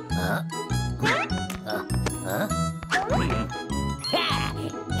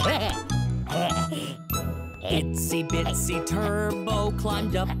 Itsy Bitsy Turbo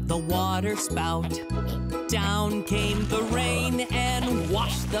climbed up the water spout. Down came the rain and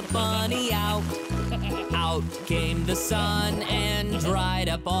washed the bunny out. Out came the sun and dried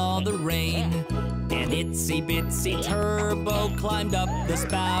up all the rain. And Itsy Bitsy Turbo climbed up the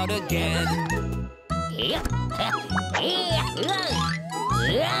spout again.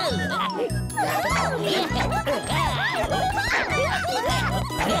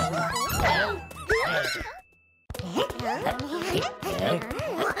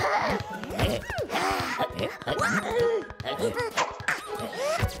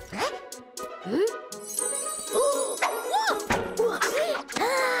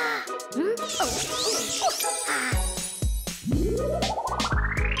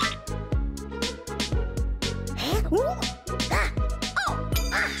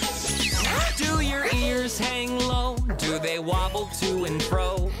 Do your ears hang low? Do they wobble to and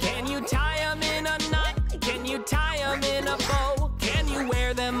fro? Can you tie them in a knot? Can you tie them in a bow? Can you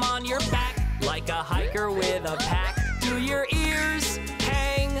wear them on your back like a hiker with a pack? Do your ears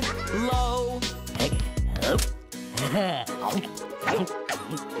hang low?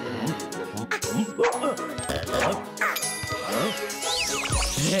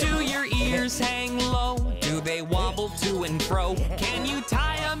 Do your ears hang low? Do they wobble to and fro? Can you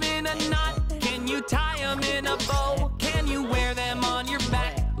tie them in a knot? Can you tie them in a bow? Can you wear them on your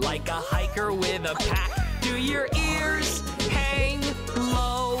back like a hiker with a pack? Do your ears hang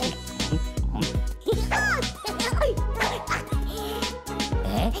low?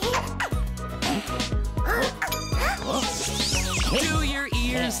 Do your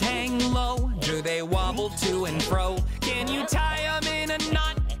ears hang low? Do they wobble to and fro? Can you tie them in a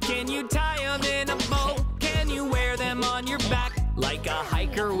knot? Can you tie them in a bow? Can you wear them on your back like a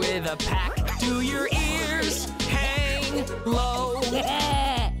hiker with a pack? Do your ears hang low?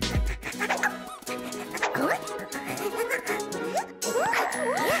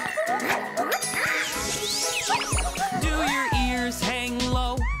 Do your ears hang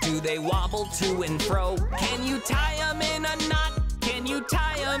low? Do they wobble to and fro? Can you tie them in a knot? Can you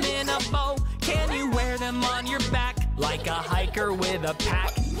tie them in a bow? Can you wear them on your back like a hiker with a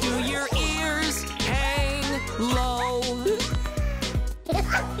pack? Do your ears hang low?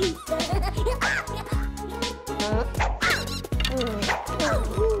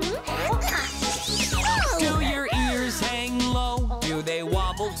 Do your ears hang low? Do they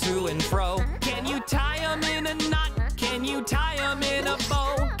wobble to and fro? Can you tie them in a knot? Can you tie them in a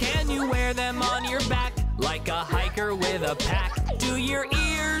bow? Can you wear them on your back like a hiker with a pack? Do your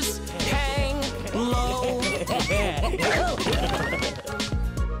ears hang low?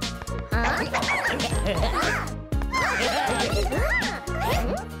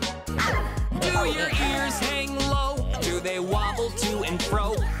 Do your ears hang low? Do they wobble to and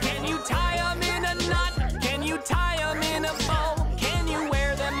fro? Can you tie them in a knot? Can you tie them in a bow? Can you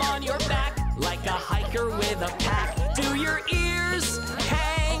wear them on your back like a hiker with a pack? Do your ears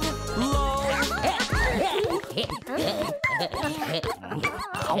hang low?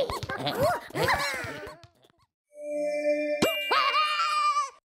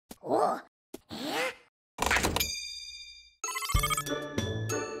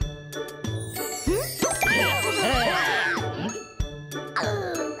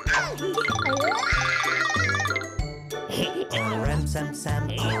 Oh ram sam sam,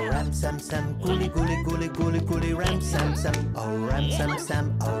 oh ram sam sam, gully gully gully gully gully ram sam sam. Oh ram sam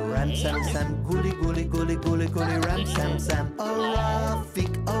sam, oh ram sam sam, gully gully gully gully gully ram sam sam. Oh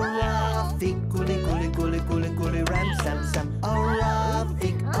Rafik, gully gully gully gully gully ram sam sam. Oh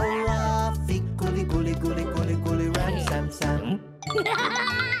Rafik, gully gully gully gully gully ram sam sam.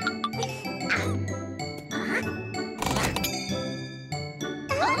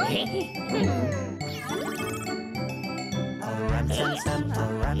 ram sam sam,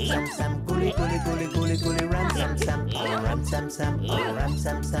 oh ram sam sam, gully gully gully gully gully ram sam sam, oh ram sam sam, oh ram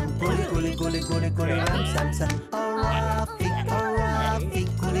sam sam, gully gully gully gully gully ram sam sam, oh Rafi,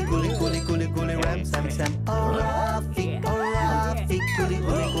 gully gully gully gully gully ram sam sam, oh Rafi, gully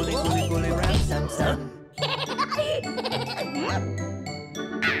gully gully gully gully ram sam sam.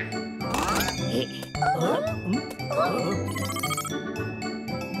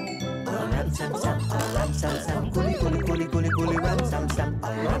 Ram sam sam, ram sam sam, gully gully gully gully gully ram sam sam,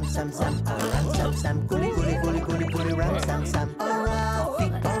 ram sam sam, ram sam sam, gully gully gully gully gully ram sam sam, Rafi,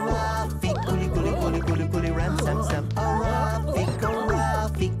 gully gully gully gully gully ram sam sam, Rafi,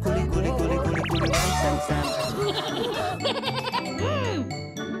 gully gully gully gully gully ram sam sam.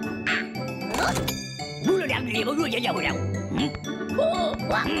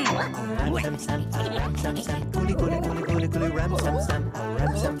 Ram sam sam, gully gully gully gully gully ram sam sam,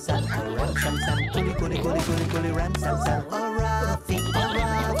 ram sam sam, gully gully gully gully gully ram sam sam, Rafi,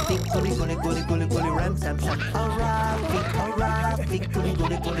 gully gully gully gully gully ram sam sam, Rafi, gully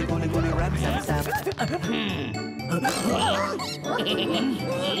gully gully gully gully ram sam sam.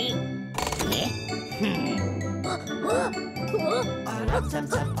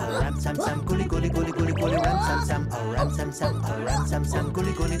 Ram sam sam, gully gully gully gully gully ram sam sam, ram sam sam,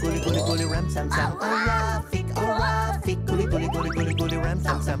 gully gully gully gully gully ram sam sam, Rafi, gully gully gully gully gully ram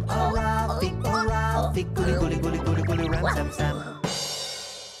sam sam, Rafi, gully gully gully gully gully ram sam sam.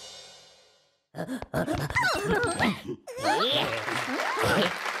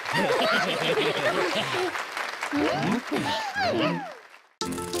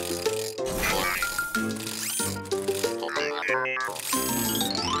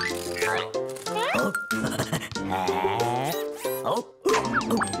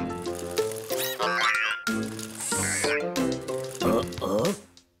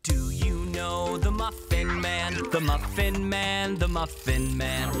 Do you know the Muffin Man? The Muffin Man, the Muffin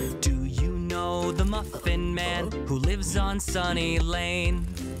Man. Do you know the Muffin Man who lives on Sunny Lane?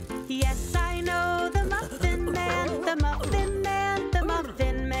 Yes, I know the Muffin Man, the Muffin Man, the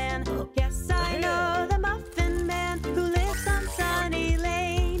Muffin Man. Yes, I know the Muffin Man who lives on Sunny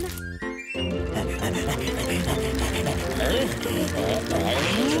Lane.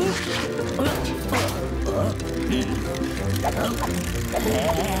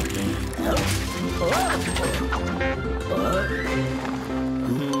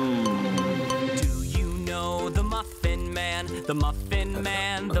 Do you know the Muffin Man? The Muffin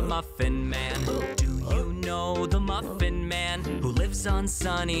Man, the Muffin Man. Do you know the Muffin Man who lives on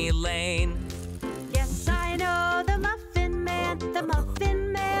Sunny Lane? Yes, I know the Muffin Man, the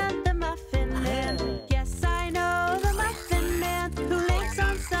Muffin Man, the Muffin Man. Yes, I know the Muffin Man who lives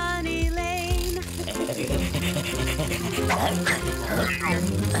on Sunny Lane.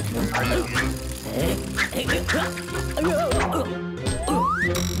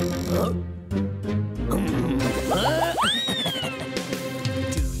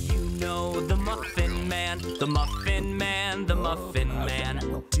 Do you know the Muffin Man? The Muffin Man, the Muffin Man.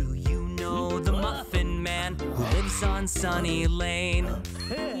 Do you know the Muffin Man who lives on Sunny Lane?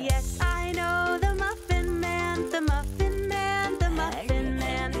 Yes, I know the Muffin Man, the Muffin Man, the Muffin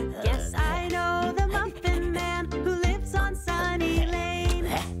Man. Yes, I know the Muffin Man who lives on Sunny Lane.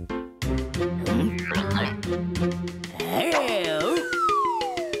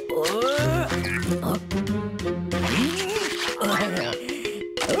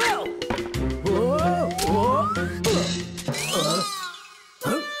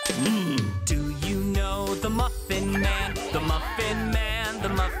 Do you know the Muffin Man? The Muffin Man, the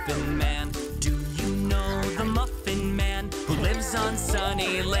Muffin Man. Do you know the Muffin Man who lives on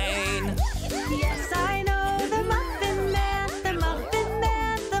Sunny Lane? Yes, I know the Muffin Man, the Muffin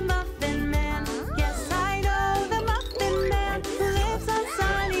Man, the Muffin Man. Yes, I know the Muffin Man who lives on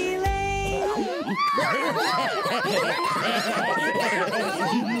Sunny Lane.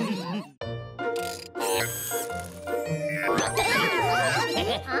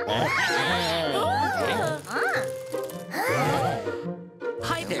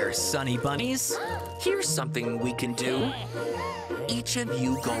 Hi there, Sunny Bunnies. Here's something we can do. Each of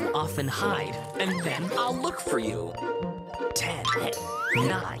you go off and hide, and then I'll look for you. 10,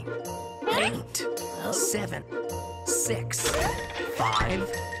 9, 8, 7, 6, 5,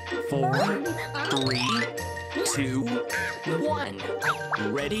 4, 3, 2, 1.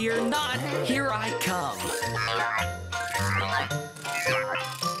 Ready or not, here I come.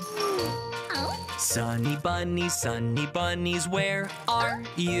 Sunny bunnies, where are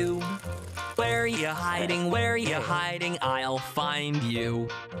you? Where you hiding, where you hiding? I'll find you.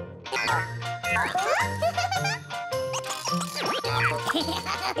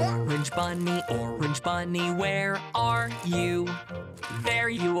 Orange bunny, where are you? There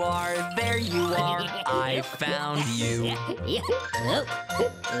you are, I found you.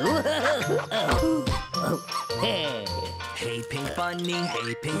 Hey pink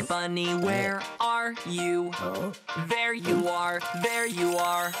bunny, where are you? There you are,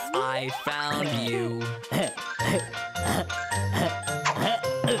 I found you.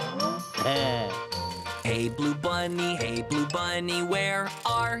 Hey blue bunny, where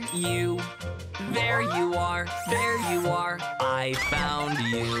are you? There you are, I found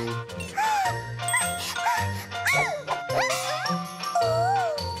you.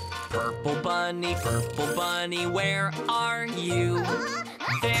 Purple bunny, where are you?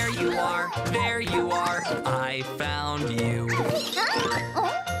 There you are, I found you.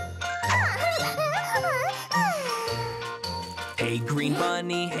 Hey green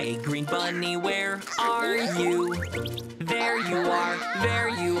bunny, where are you? There you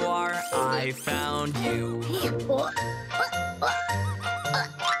are, I found you.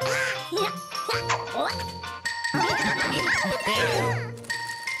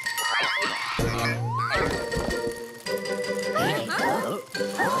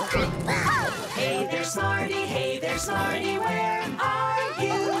 Hey there, Smarty, where are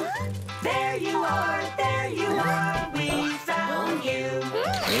you? There you are, we found you.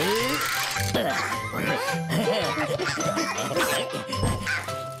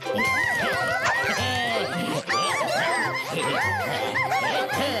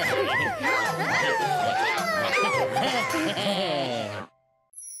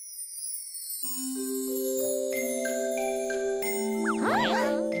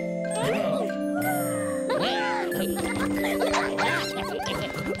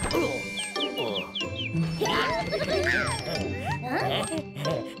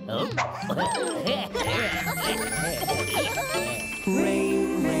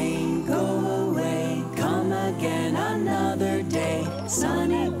 Rain, rain, go away, come again another day.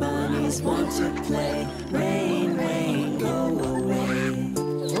 Sunny bunnies want to play. Rain, rain, go away.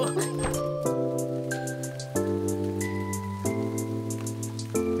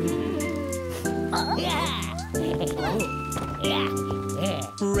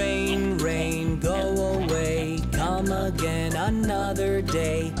 Rain, rain, go away, come again another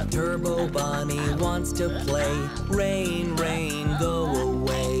day. Turbo Bunny wants to play. Rain, rain, go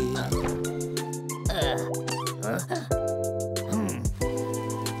away.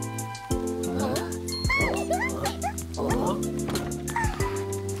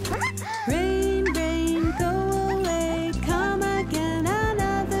 Rain, rain, go away, come again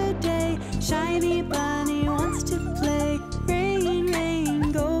another day. Shiny bunny wants to play. Rain,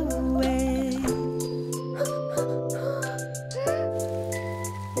 rain, go away.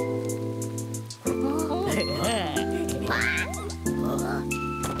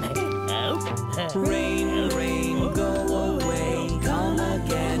 Rain, rain, go away, come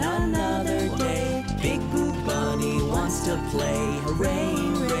again another day. Big Blue Bunny wants to play.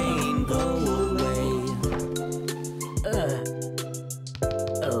 Rain, rain, go away.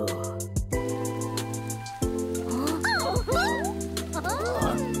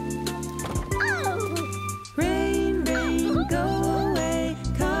 Rain, rain, go away,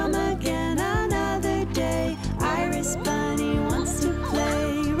 come again another day. Iris Bunny wants to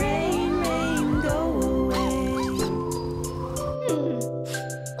play. Rain, rain, go away.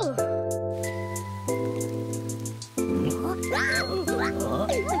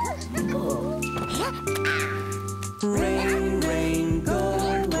 Rain, rain, go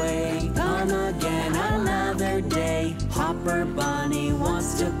away, come again another day. Hopper Bunny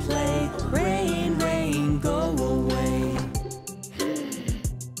wants to play. Rain, rain, go away.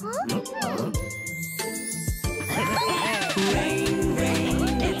 Rain,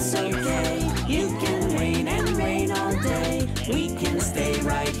 rain, it's okay. You can rain and rain all day. We can stay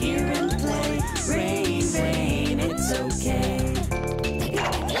right here and play. Rain, rain, it's okay.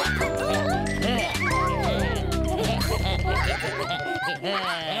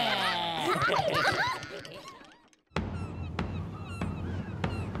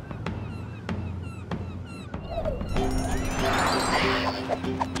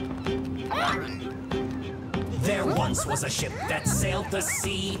 There once was a ship that sailed the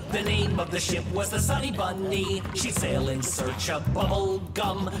sea. The name of the ship was the Sunny Bunny. She'd sail in search of bubble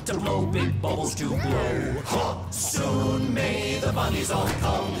gum to blow big bubbles to blow. Soon may the bunnies all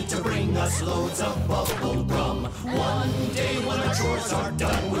come to bring us loads of bubble gum. One day when our chores are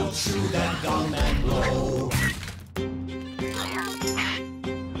done, we'll chew that gum and blow.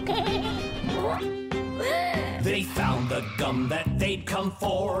 They found the gum that they they'd come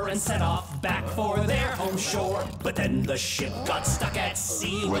for and set off back for their home shore. But then the ship got stuck at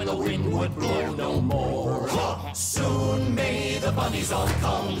sea where the wind would blow no more. Soon may the bunnies all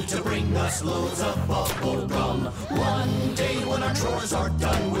come to bring us loads of bubble gum. One day when our chores are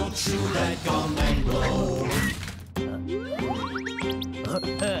done, we'll chew that gum and blow.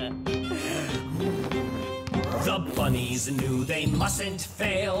 The bunnies knew they mustn't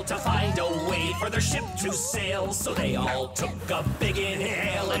fail to find a way for their ship to sail. So they all took a big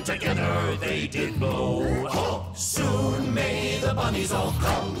inhale and together they did blow. Soon may the bunnies all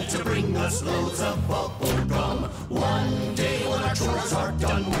come to bring us loads of bubble gum. One day when our chores are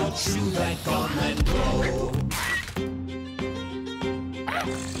done, we'll chew that gum and blow.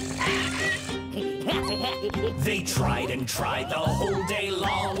 They tried and tried the whole day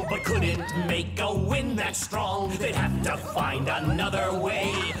long, but couldn't make a wind that strong. They'd have to find another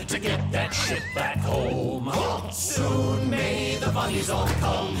way to get that ship back home. Soon may the bunnies all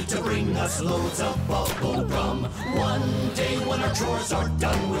come to bring us loads of bubble gum. One day when our chores are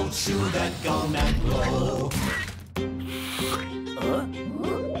done, we'll chew that gum and blow.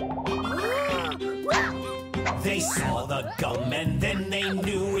 They saw the gum and then they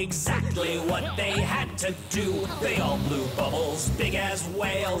knew exactly what they had to do. They all blew bubbles big as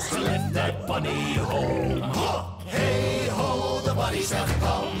whales to lift that bunny home. Hey ho, the bunnies have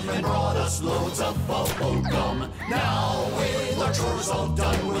come and brought us loads of bubble gum. Now with our chores all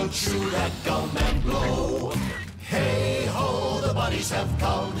done, we'll chew that gum and blow. Hey ho, the bunnies have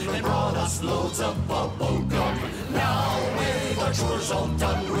come and brought us loads of bubble gum. Now with our chores all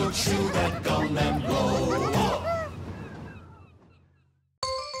done, we'll chew that gum and blow.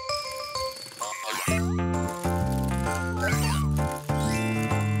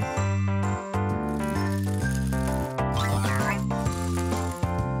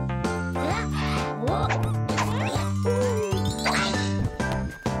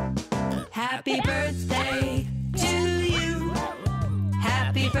 Happy birthday to you.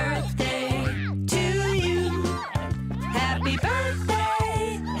 Happy birthday to you. Happy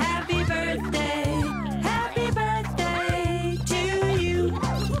birthday, happy birthday, happy birthday to you.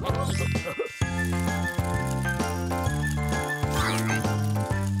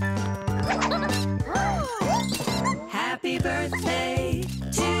 Happy birthday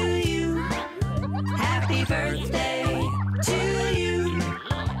to you. Happy birthday to you.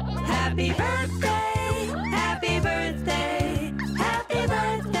 Happy birthday, happy birthday, happy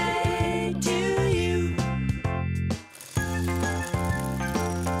birthday to you.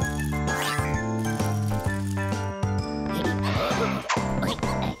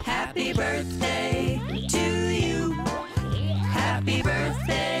 Happy birthday to you. Happy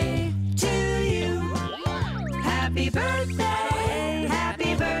birthday to you. Happy birthday,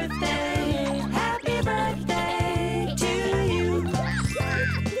 happy birthday, happy birthday to you.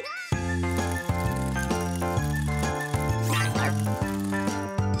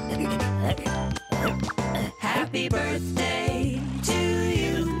 Happy birthday to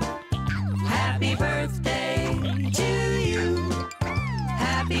you. Happy birthday to you.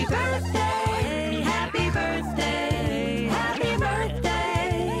 Happy birthday, happy birthday, happy birthday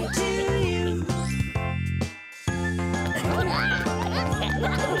to you.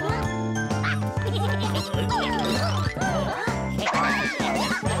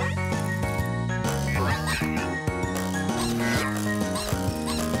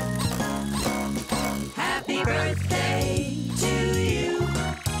 Happy birthday to you.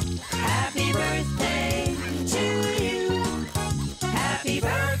 Happy birthday to you. Happy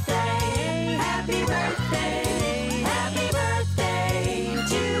birthday, happy birthday, happy birthday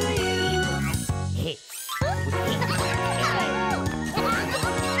to you.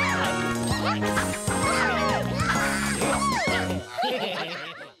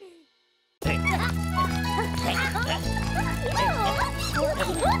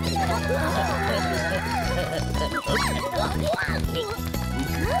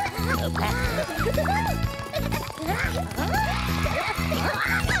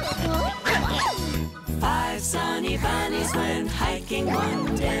 Five sunny bunnies went hiking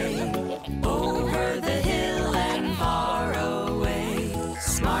one day, over the hill and far away.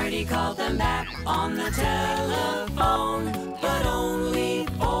 Smarty called them back on the telephone, but only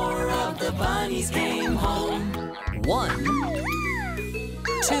 4 of the bunnies came home. 1,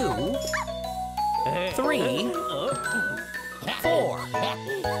 2, 3, 4.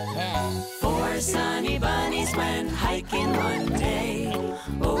 4 sunny bunnies went hiking one day,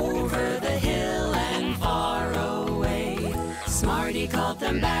 over the hill and far away. Smarty called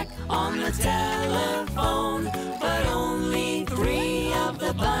them back on the telephone, but only 3 of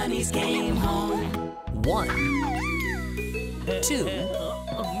the bunnies came home. 1,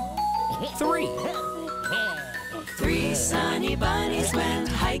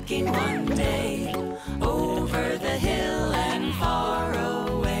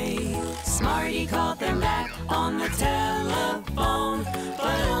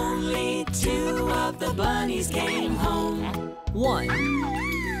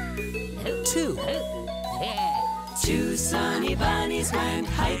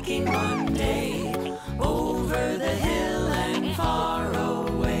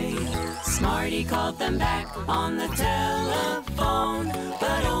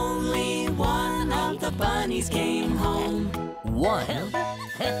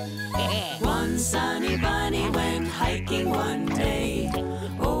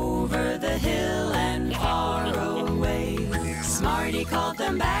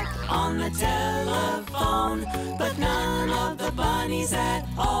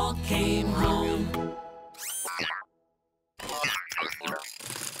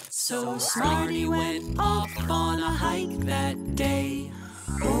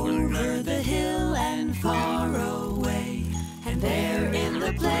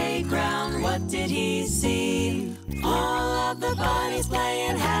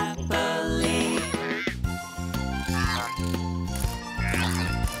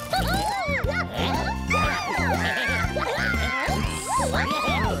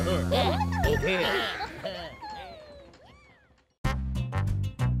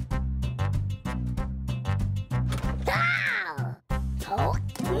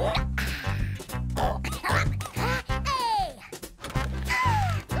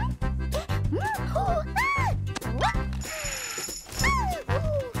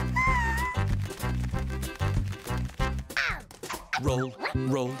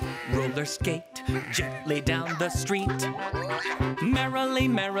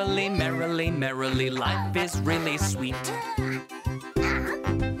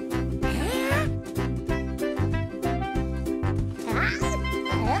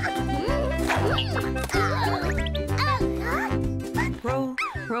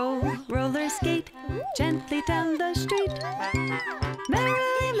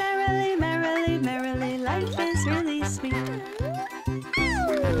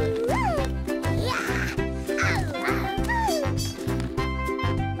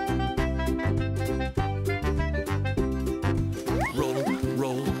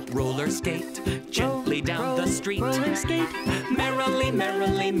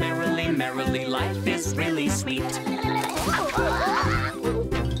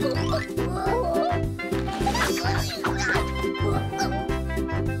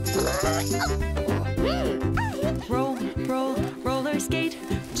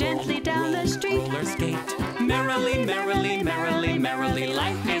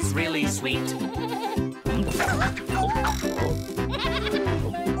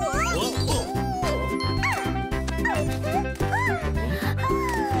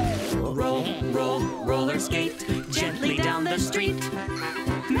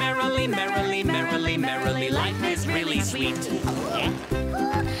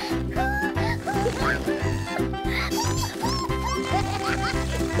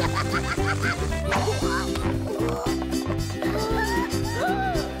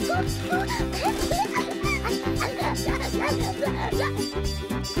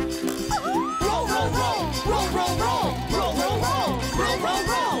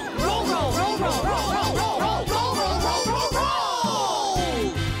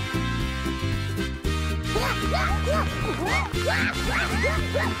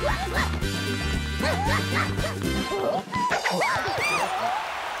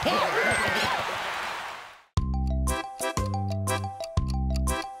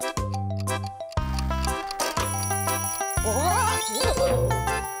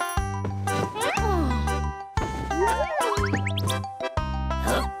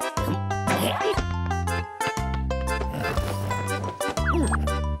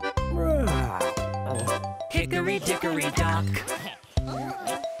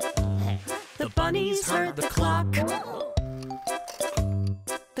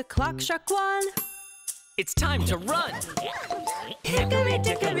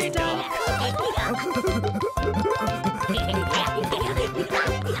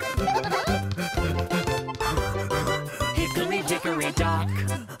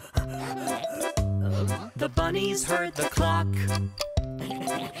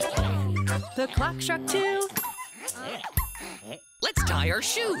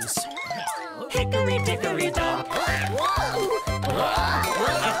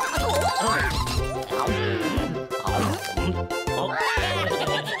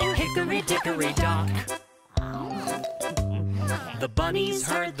 The bunnies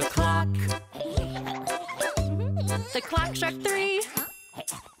heard the clock. The clock struck 3.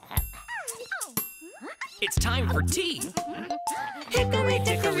 It's time for tea. Hickory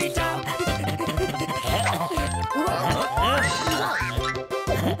dickory dock.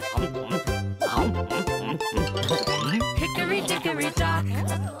 Hickory dickory dock.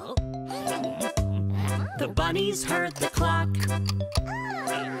 The bunnies heard the clock.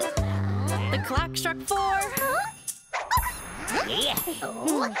 The clock struck 4.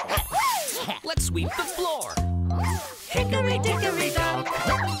 Let's sweep the floor. Hickory dickory dock.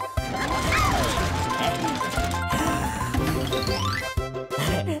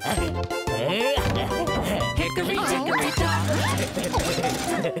 Hickory dickory dock.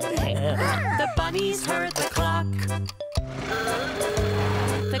 The bunnies heard the clock.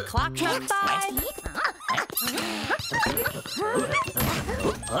 The clock struck 5.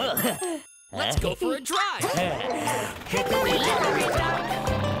 Let's go for a drive. Hickory dickory dock.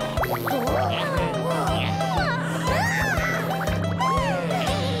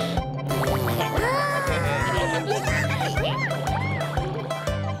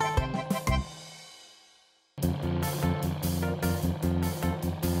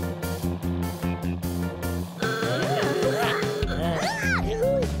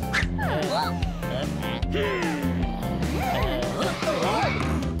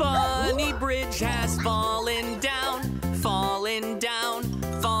 Bunny Bridge has fallen down, fallen down,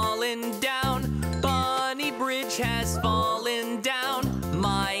 fallen down. Bunny Bridge has fallen down,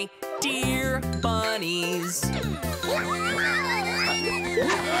 my dear bunnies.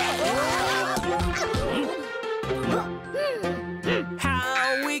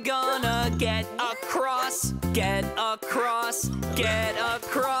 How we gonna get across, get across, get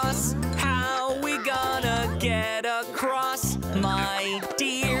across? How we gonna get across, my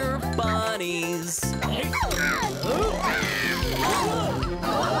dear bunnies?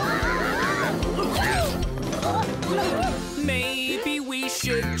 Maybe we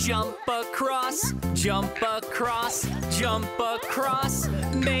should jump across, jump across, jump across.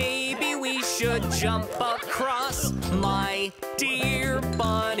 Maybe we should jump across, my dear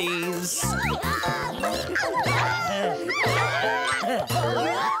bunnies.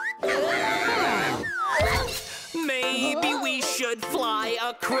 Maybe we should fly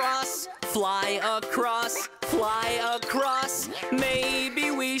across, fly across, fly across.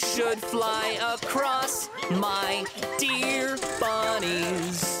 Maybe we should fly across, my dear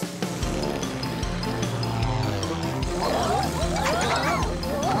bunnies.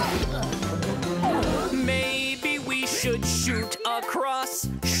 Maybe we should shoot across,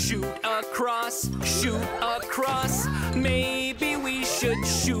 shoot across, shoot across. Maybe we should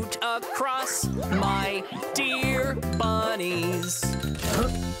shoot across, my dear bunnies.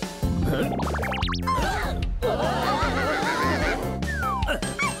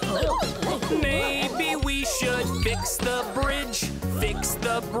 Maybe we should fix the bridge, fix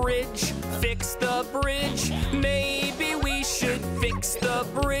the bridge, fix the bridge. Maybe we should fix the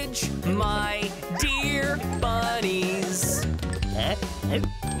bridge, my dear bunnies.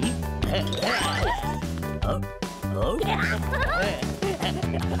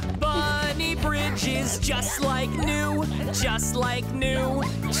 Bunny Bridge is just like new, just like new,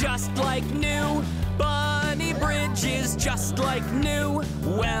 just like new. Bunny Bridge is just like new.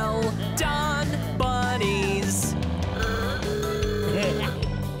 Well done, bunnies.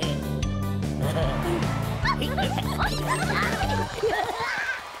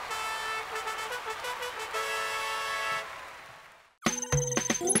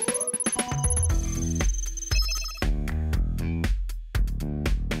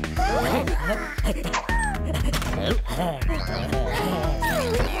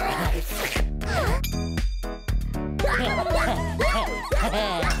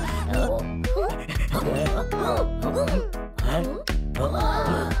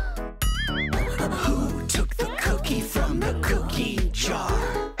 Who took the cookie from the cookie jar?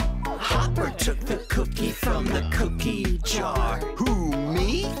 Hopper took the cookie from the cookie jar. Who,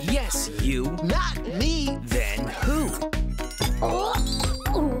 me? Yes, you. Not me. Then who?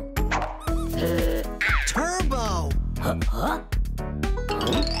 Turbo.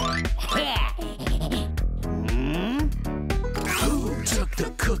 Who took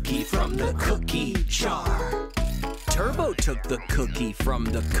the cookie from the cookie jar? Turbo took the cookie from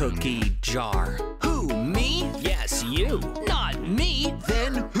the cookie jar. Who, me? Yes, you. Not me.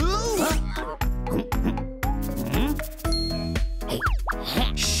 Then who?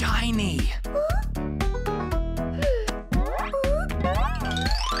 Shiny.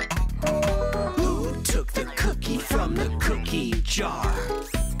 Who took the cookie from the cookie jar?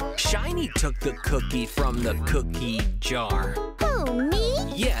 Shiny took the cookie from the cookie jar.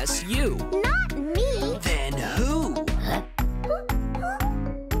 Yes, you. Not me. Then who?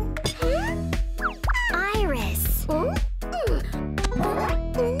 Iris. Who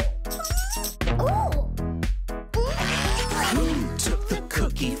took the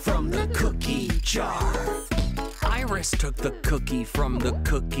cookie from the cookie jar? Iris took the cookie from the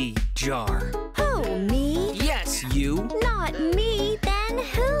cookie jar. Who, me? Yes, you. Not me. Then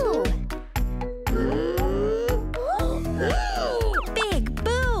who? Big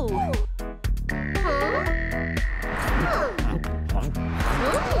Boo.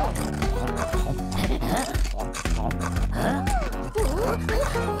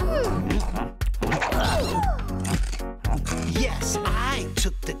 Yes, I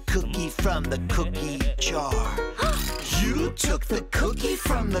took the cookie from the cookie jar. You took the cookie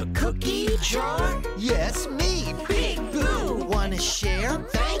from the cookie jar? Yes, me, Big Boo. Wanna share?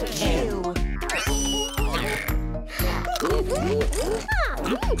 Thank you.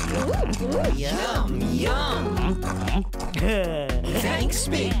 Yum, yum. Thanks,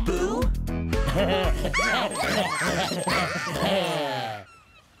 Big Boo.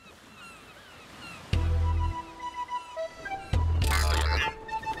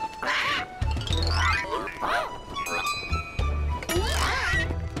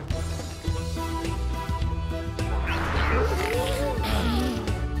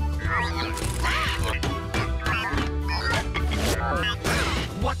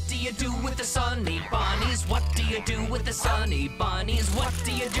 What do you do with the Sunny Bunnies? What do you do with the Sunny Bunnies? What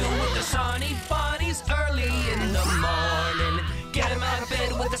do you do with the Sunny Bunnies early in the morning? Get 'em out of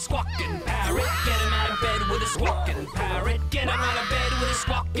bed with a squawking parrot. Get 'em out of bed with a squawking parrot. Get 'em out of bed with a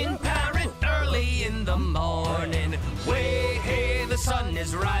squawking parrot early in the morning. Way hey, the sun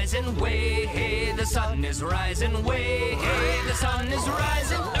is rising. Way hey, the sun is rising. Way hey, the sun is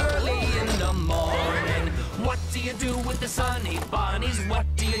rising early in the morning. What do you do with the Sunny Bunnies? What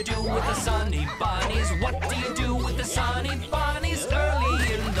do you do with the Sunny Bunnies? What do you do with the Sunny Bunnies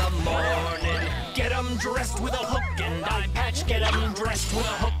early in the morning? Get 'em dressed with a hook and eye patch. Get 'em dressed with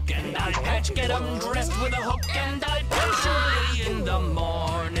a hook and eye patch. Get 'em dressed with a hook and eye patch early in the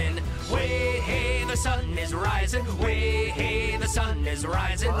morning. Way hey, the sun is rising. Way hey, the sun is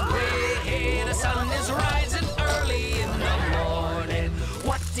rising. Way hey, the sun is rising early in the morning.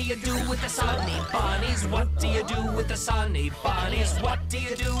 What do you do with the Sunny Bunnies? What do you do with the Sunny Bunnies? What do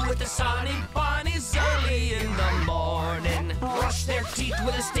you do with the Sunny Bunnies early in the morning? Brush their teeth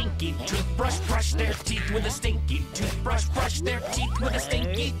with a stinky toothbrush. Brush their teeth with a stinky toothbrush. Brush their teeth with a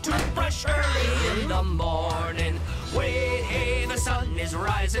stinky toothbrush early in the morning. Way hey, the sun is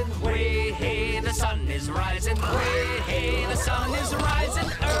rising. Way hey, the sun is rising. Way hey, the sun is rising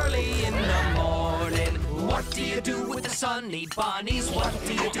early in the morning. What do you do with the Sunny Bunnies? What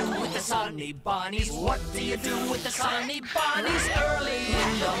do you do with the Sunny Bunnies? What do you do with the Sunny Bunnies early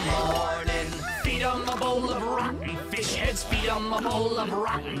in the morning? Feed 'em a bowl of rotten fish heads. Feed 'em a bowl of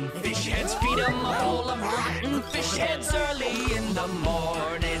rotten fish heads. Feed 'em a bowl of rotten fish heads early in the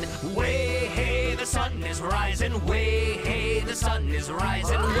morning. Way hey, the sun is rising. Way hey, the sun is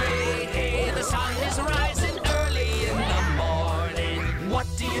rising. Way hey, the sun is rising early in the morning. What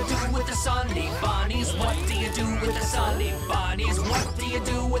do you do with the Sunny Bunnies? What do you do with the Sunny Bunnies? What do you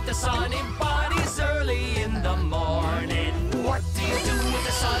do with the Sunny Bunnies early in the morning? What do you do with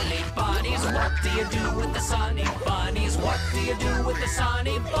the Sunny Bunnies? What do you do with the Sunny Bunnies? What do you do with the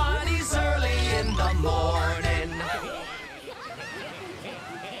Sunny Bunnies early in the morning?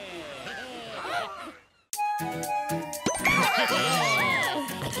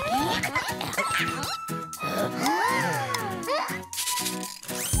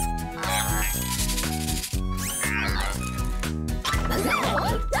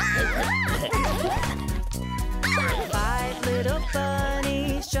 Five little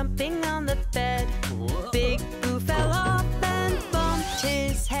bunnies jumping on the bed. Big Boo fell off and bumped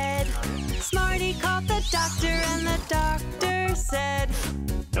his head. Smarty called the doctor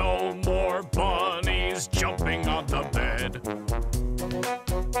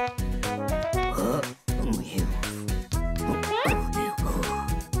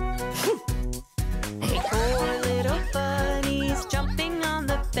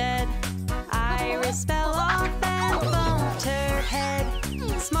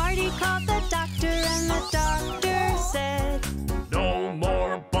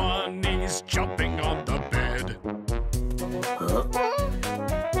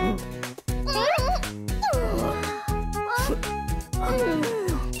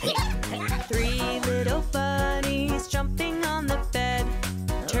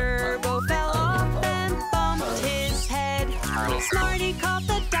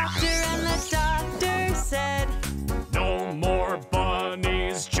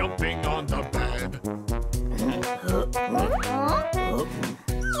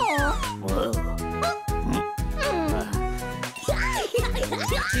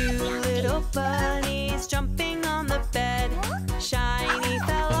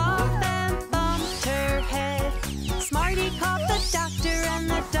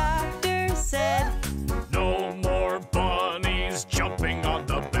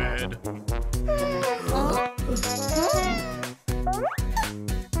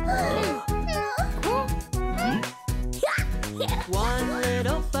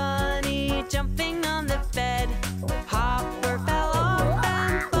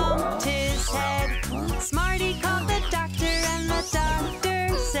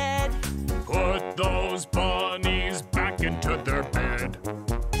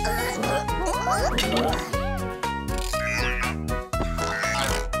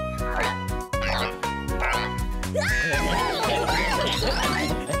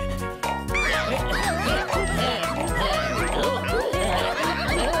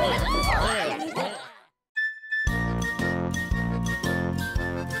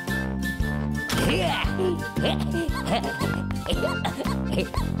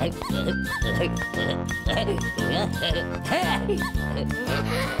If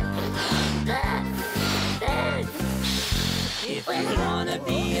you wanna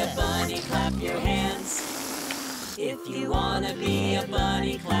be a bunny, clap your hands. If you wanna be a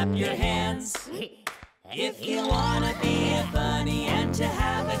bunny, clap your hands. If you wanna be a bunny and to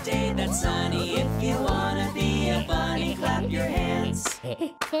have a day that's sunny, if you wanna be a bunny, clap your hands.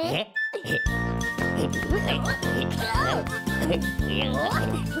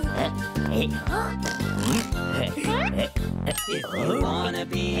 If you wanna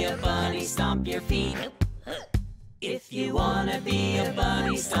be a bunny, stomp your feet. If you wanna be a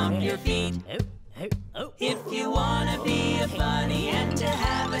bunny, stomp your feet. If you wanna be a bunny and to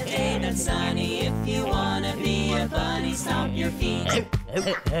have a day that's sunny, if you wanna be a bunny, stomp your feet.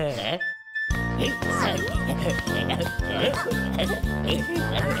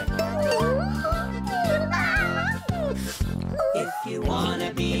 If you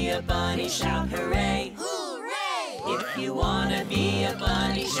wanna be a bunny, shout hooray! Hooray! If you wanna be a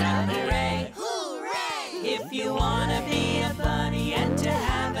bunny, shout hooray! Hooray! If you wanna be a bunny and to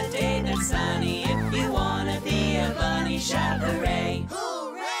have a day that's sunny, if you wanna be a bunny, shout hooray!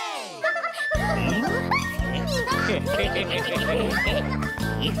 Hooray!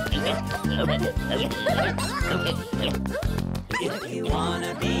 If you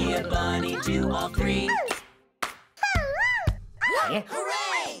wanna be a bunny, do all three.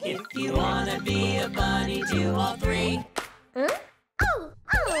 Hooray! If you wanna be a bunny, do all three.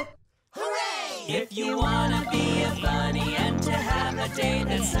 Hooray! If you wanna be a bunny and to have a day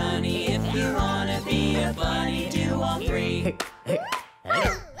that's sunny, if you wanna be a bunny, do all three.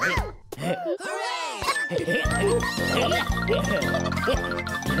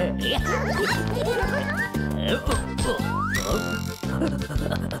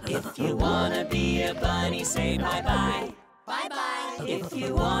 If you wanna be a bunny, say bye-bye. Bye-bye. If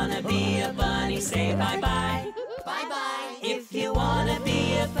you wanna be a bunny, say bye-bye. Bye-bye. If you wanna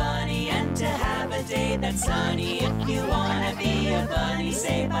be a bunny and to have a day that's sunny, if you wanna be a bunny,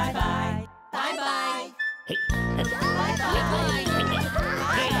 say bye-bye. Bye-bye. Bye-bye.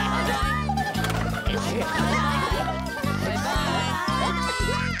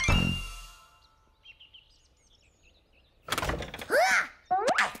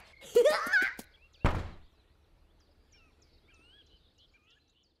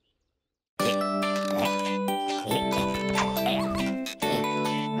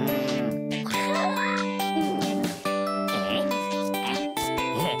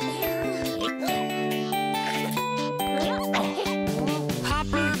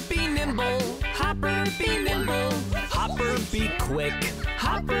 Quick,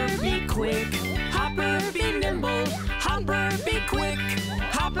 Hopper, be quick. Hopper, be nimble. Hopper, be quick.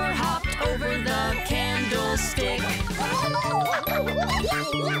 Hopper hopped over the candlestick.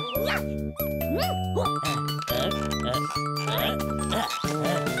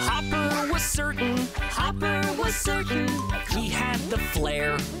 Hopper was certain. Hopper was certain. He had the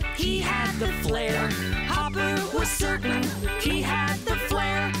flair. He had the flair. Hopper was certain. He had the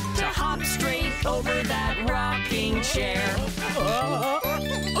flair to hop straight over that rocking chair.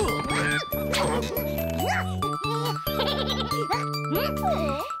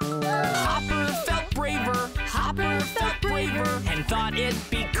 Hopper felt braver. Hopper felt braver and thought it'd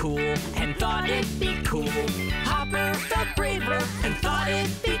be cool. And thought it'd be cool. Hopper felt braver and thought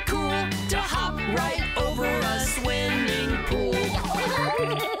it'd be cool to hop right over a swimming pool.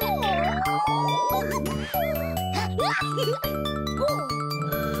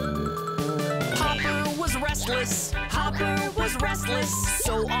 Hopper was restless. Hopper was restless.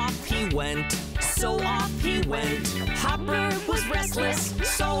 So off he went. So off he went. Hopper was restless.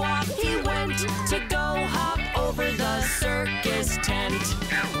 So off he went to go hop over the circus tent.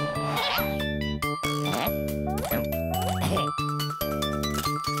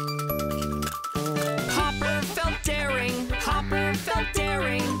 Hopper felt daring. Hopper felt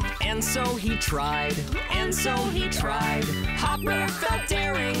daring. And so he tried. And so he tried. Hopper felt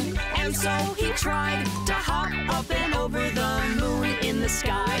daring. And so he tried to hop up and over the moon in the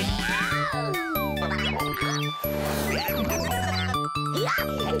sky.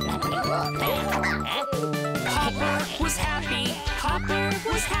 Hopper was happy. Hopper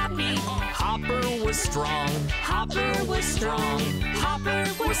was happy. Hopper was strong. Hopper was strong. Hopper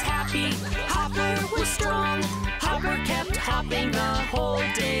was happy. Hopper was strong. Hopper kept hopping the whole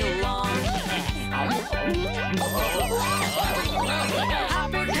day long.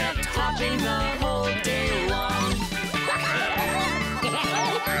 Hopper kept hopping the whole day long.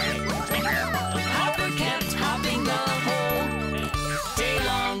 Hopper kept hopping the whole day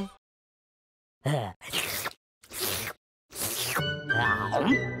long. To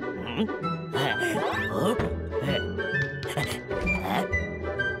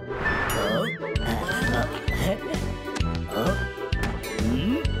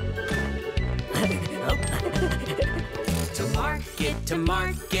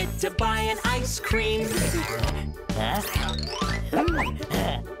market to buy an ice cream.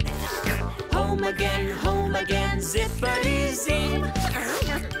 Home again, zippity zing.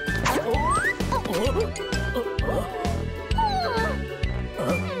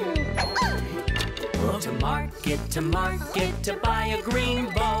 To market to buy a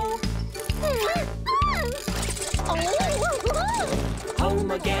green bow.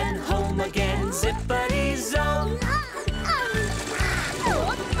 Home again, zippity zo.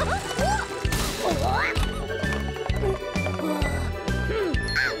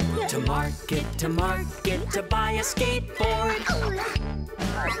 To market to buy a skateboard.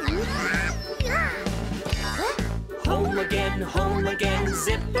 Home again,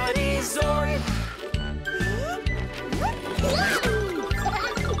 zippity zord.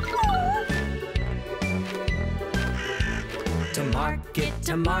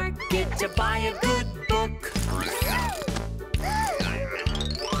 To market to buy a good book.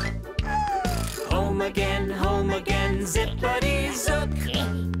 Home again, zippity zook.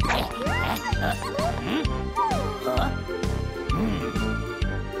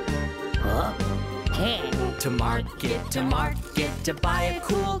 To market to buy a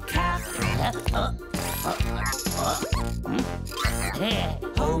cool cap.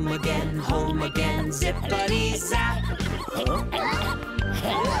 Home again, zippity zap.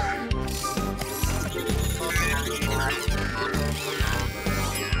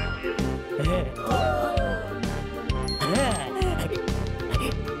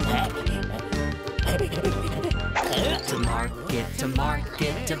 To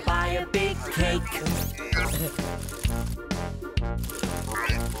market to buy a big cake.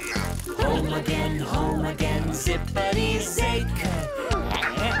 Home again, zippity zake.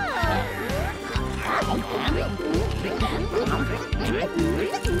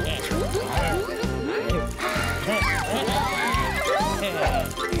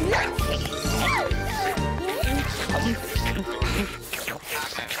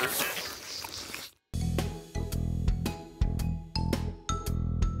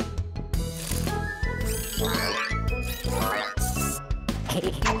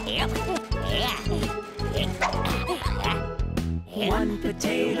 One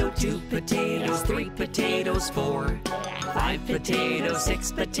potato, two potatoes, three potatoes, 4, 5 potatoes,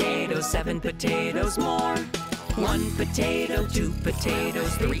 6 potatoes, 7 potatoes more. 1 potato, 2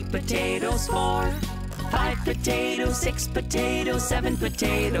 potatoes, 3 potatoes, 4, 5 potatoes, 6 potatoes, 7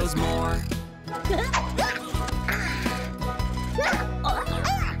 potatoes more.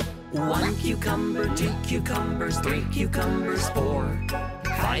 1 cucumber, 2 cucumbers, 3 cucumbers, 4,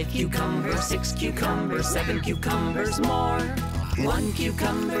 5 cucumbers, 6 cucumbers, 7 cucumbers more. 1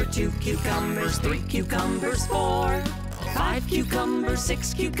 cucumber, 2 cucumbers, 3 cucumbers, 4, 5 cucumbers,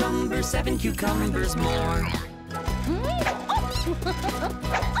 6 cucumbers, 7 cucumbers more.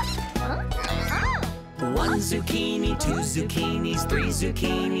 1 zucchini, 2 zucchinis, 3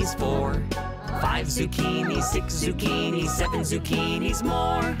 zucchinis, 4, 5 zucchinis, 6 zucchinis, 7 zucchinis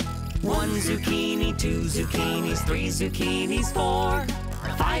more. 1 zucchini, 2 zucchinis, 3 zucchinis, 4,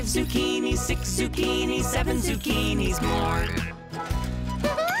 5 zucchinis, 6 zucchinis, 7 zucchinis more.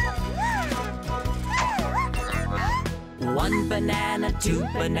 1 banana, 2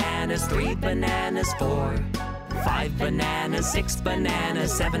 bananas, 3 bananas, 4, 5 bananas, 6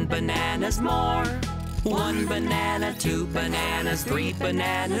 bananas, 7 bananas more. 1 banana, 2 bananas, 3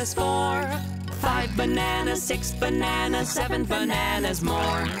 bananas, 4, 5 bananas, 6 bananas, 7 bananas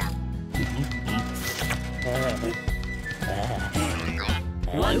more.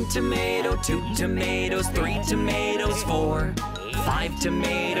 1 tomato, 2 tomatoes, 3 tomatoes, 4, 5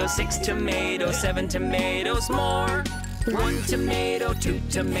 tomatoes, 6 tomatoes, 7 tomatoes more. 1 tomato, 2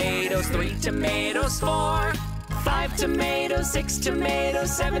 tomatoes, 3 tomatoes, 4, 5 tomatoes, 6 tomatoes,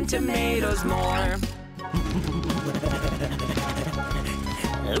 7 tomatoes more.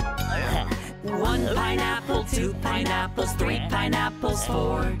 1 pineapple, 2 pineapples, 3 pineapples,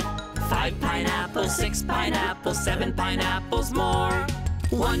 4, 5 pineapples, 6 pineapples, 7 pineapples more.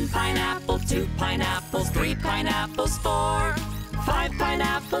 1 pineapple, 2 pineapples, 3 pineapples, 4, 5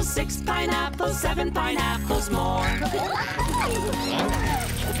 pineapples, 6 pineapples, 7 pineapples more.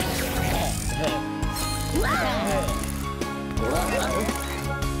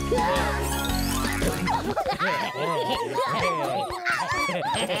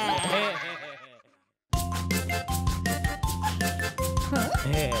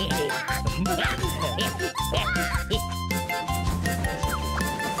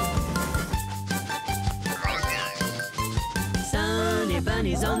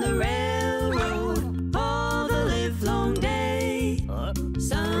 bunnies on the railroad all the livelong day.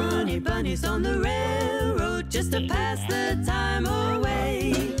 Sunny bunnies on the railroad just to pass the time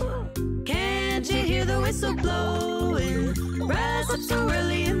away. Can't you hear the whistle blowing? Rise up so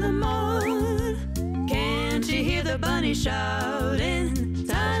early in the morn. Can't you hear the bunnies shouting?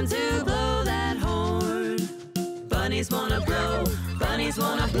 Time to blow that horn. Bunnies wanna blow, bunnies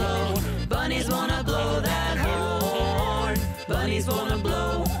wanna blow, bunnies wanna blow that horn. Bunnies wanna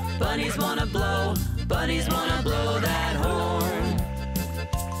blow, bunnies wanna blow, bunnies wanna blow that horn.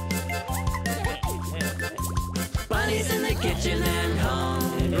 Bunnies in the kitchen and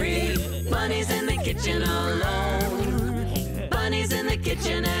hungry, bunnies in the kitchen alone. Bunnies in the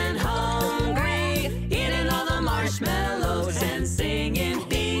kitchen and hungry, eating all the marshmallows and singing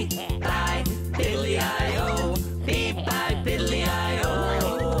beep-bye, biddly-I-O, beep-bye,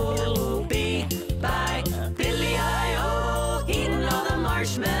 biddly-I-O, beep-bye, biddly-I-O, eating all the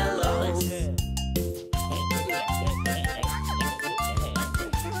marshmallows.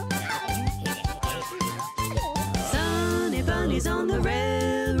 Sunny bunnies on the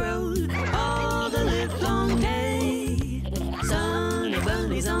railroad all the livelong day. Sunny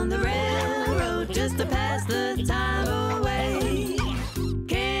bunnies on the railroad just to pass the time away.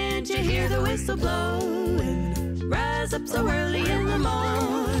 Can't you hear the whistle blowing? Rise up so early in the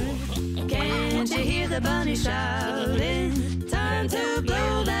morn. Can't you hear the bunnies shouting? Time to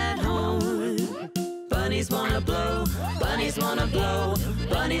blow that horn. Bunnies wanna blow, bunnies wanna blow,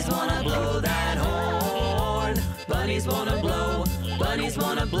 bunnies wanna blow that horn. Bunnies wanna blow, bunnies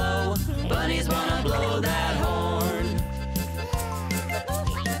wanna blow, bunnies wanna blow that horn.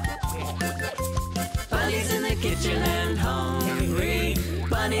 Bunnies in the kitchen and hungry,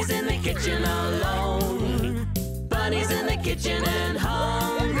 bunnies in the kitchen alone. Bunnies in the kitchen and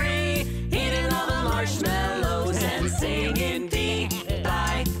hungry, eating all the marshmallows and singing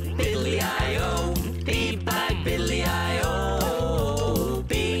beep-bye, biddly-I-O, beep-bye, biddly-I-O,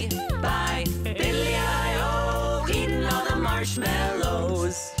 beep-bye, biddly-I-O, eating all the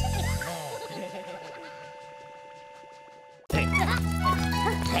marshmallows.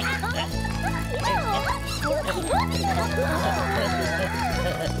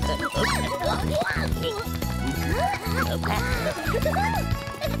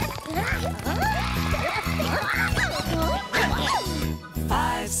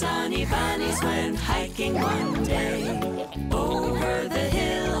 Five sunny bunnies went hiking one day, over the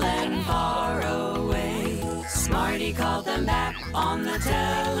hill and far away. Smarty called them back on the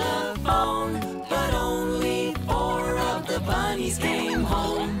telephone, but only 4 of the bunnies came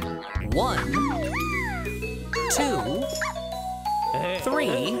home. 1, 2,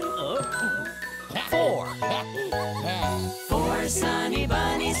 3, 4. 4 sunny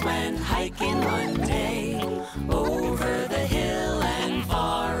bunnies went hiking one day, over the hill and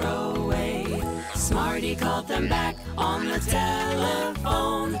far away. Smarty called them back on the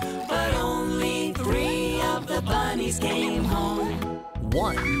telephone, but only 3 of the bunnies came home.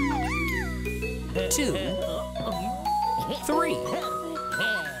 1, 2, 3.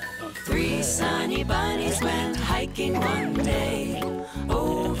 3 sunny bunnies went hiking one day,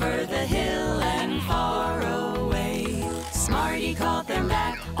 over the hill and far away. Smarty called them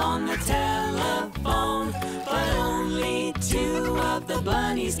back on the telephone, but only 2 of the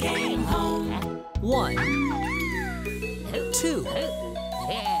bunnies came home. 1, 2.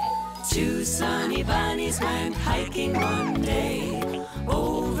 2 sunny bunnies went hiking one day,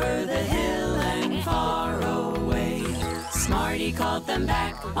 over the hill and far away. Smarty called them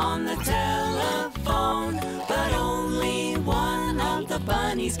back on the telephone, but only 1 of the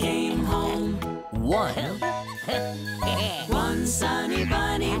bunnies came home. 1, 1 sunny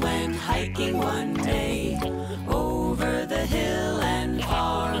bunny went hiking one day, over the hill and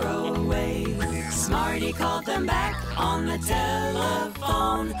far away. Smarty called them back on the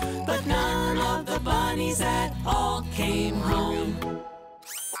telephone, but none of the bunnies at all came home.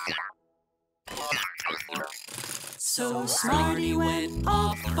 So Smarty went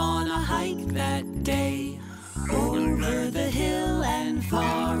off on a hike that day, over the hill and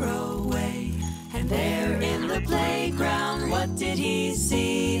far away. And there in the playground, what did he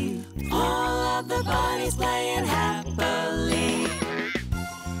see? All of the bunnies playing happily.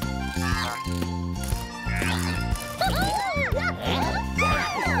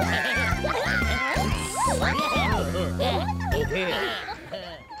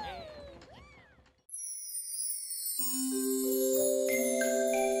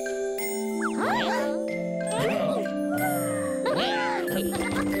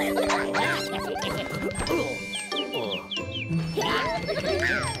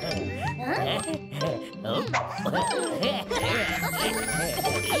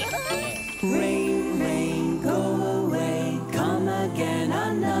 Rain, rain, go away. Come again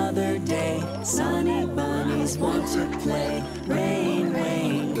another day. Sunny bunnies want to play. Rain,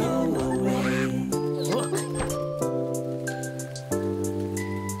 rain, go away.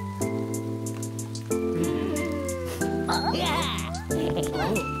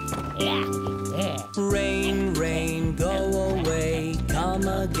 Rain, rain, go away. Come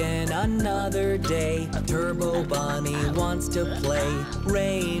again another day. Turbo Bunny wants to play.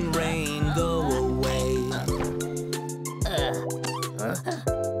 Rain, rain, go away.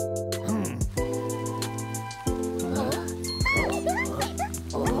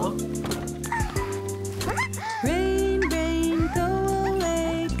 Rain, rain, go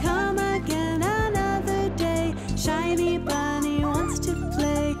away. Come again another day. Shiny bunny wants to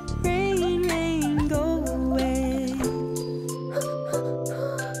play. Rain, rain, go away.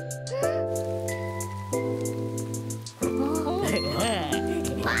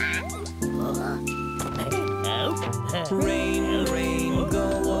 Rain, rain, go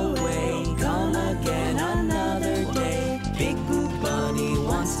away. Come again another day. Big Blue Bunny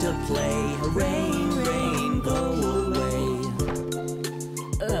wants to play. Rain, rain, go away.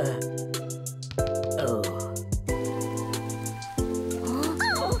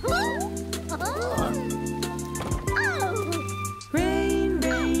 Rain,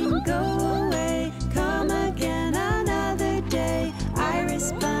 rain, go away. Come again another day.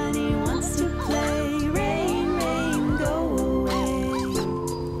 Iris bunny wants to play. Rain, rain, go away.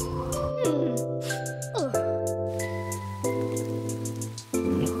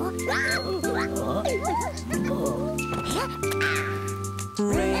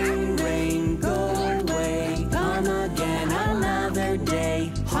 Rain, rain, go away. Come again another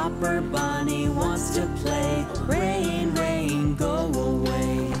day. Hopper Bunny wants to play. Rain, rain, go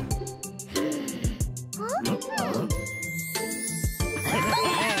away.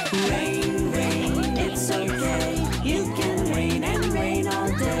 Rain, rain, it's okay. You can rain and rain all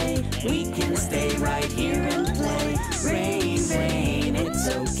day. We can stay right here and play. Rain, rain, it's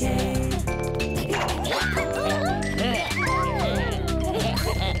okay.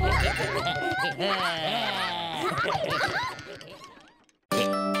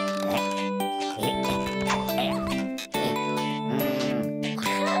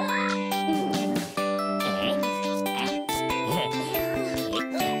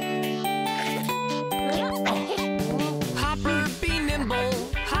 Hopper, be nimble.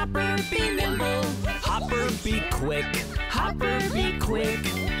 Hopper, be nimble. Hopper, be quick. Hopper, be quick.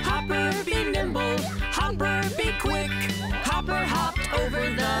 Hopper, be nimble. Hopper, be quick. Hopper hopped over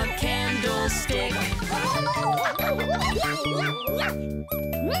the candlestick.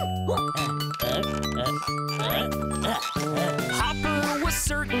 Hopper was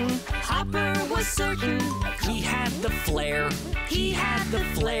certain. Hopper was certain. He had the flair. He had the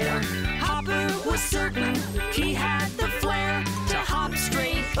flair. Hopper was certain. He had the flair to hop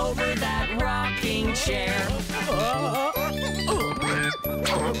straight over that rocking chair.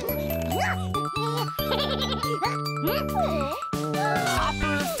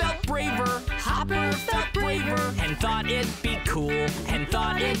 Hopper felt braver. Hopper felt braver and thought it'd be cool. And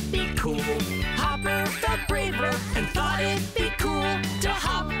thought it'd be cool. Hopper felt braver and thought it'd be cool to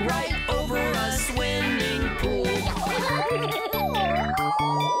hop right over a swimming pool.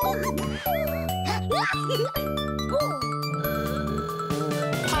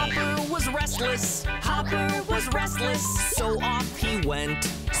 Hopper was restless. Hopper was restless. So off he went.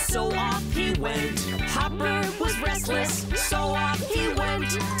 So off he went. Hopper was restless. So off he went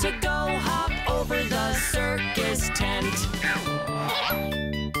to go hop over the circus tent.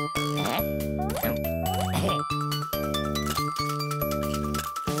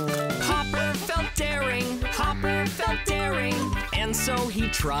 Hopper felt daring. Hopper felt daring. And so he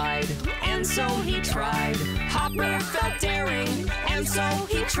tried. And so he tried. Hopper felt daring. And so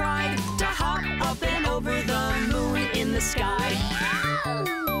he tried to hop up and over the moon in the sky.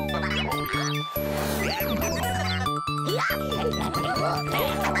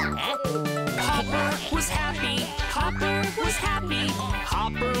 Hopper was happy. Hopper was happy.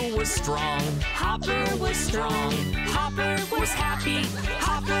 Hopper was strong. Hopper was strong. Hopper was happy.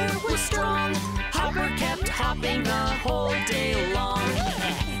 Hopper was strong. Hopper kept hopping the whole day long.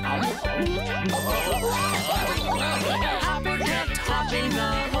 Hopper kept hopping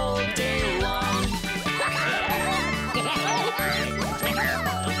the whole day long.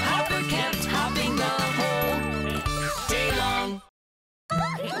 Hopper kept hopping the whole day long.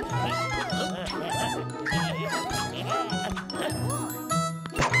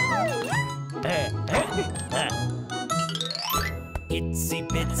 It's Itsy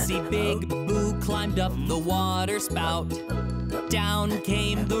bitsy Big Boo climbed up the water spout. Down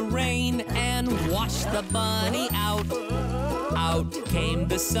came the rain and washed the bunny out. Out came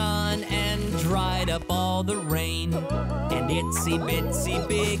the sun and dried up all the rain. And Itsy bitsy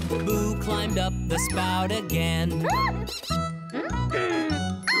Big Boo climbed up the spout again.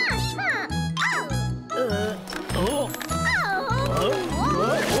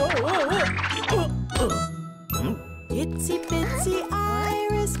 Itsy bitsy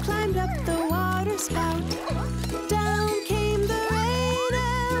Iris climbed up the water spout. Down came the rain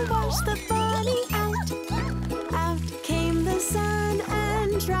and washed the bunny out. Out came the sun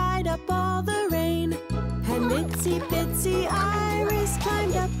and dried up all the rain. And Itsy bitsy Iris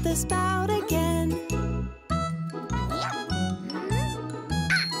climbed up the spout again.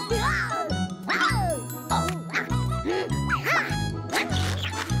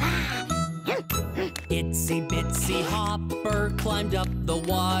 Itsy bitsy Hopper climbed up the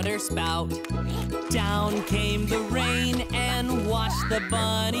water spout. Down came the rain and washed the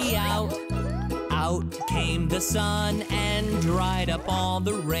bunny out. Out came the sun and dried up all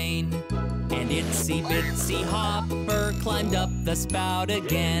the rain. And Itsy bitsy Hopper climbed up the spout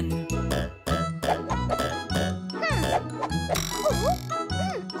again.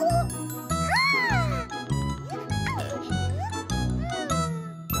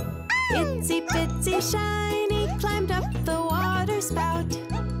 Itsy bitsy Shiny climbed up the water spout.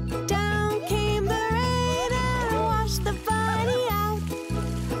 Down came the rain and washed the bunny out.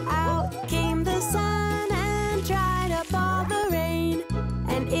 Out came the sun and dried up all the rain.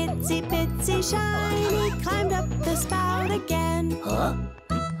 And Itsy bitsy Shiny climbed up the spout again.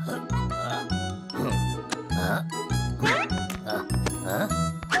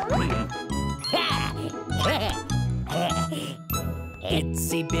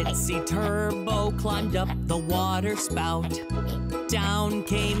 Itsy bitsy Turbo climbed up the water spout. Down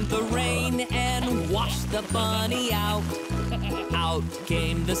came the rain and washed the bunny out. Out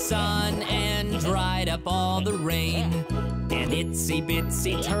came the sun and dried up all the rain. And Itsy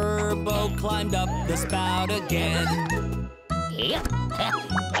bitsy Turbo climbed up the spout again.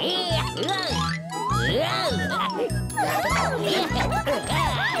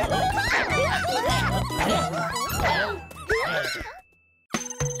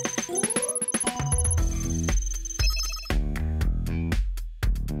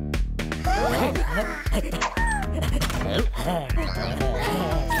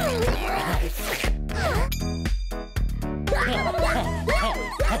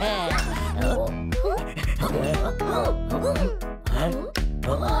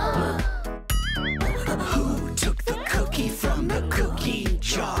 Who took the cookie from the cookie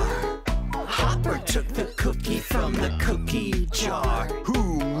jar? Hopper took the cookie from the cookie jar.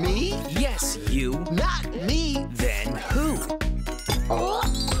 Who, me? Yes, you. Not me. Then who?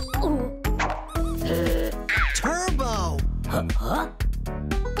 Turbo.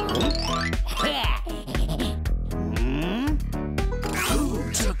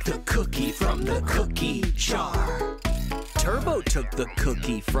 Who took the cookie from the cookie jar? Turbo took the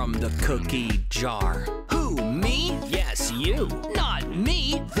cookie from the cookie jar. Who, me? Yes, you. Not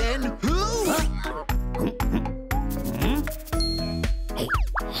me. Then who?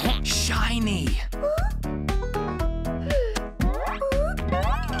 Shiny.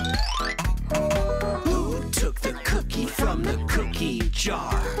 Who took the cookie from the cookie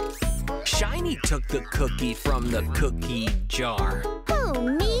jar? Shiny took the cookie from the cookie jar.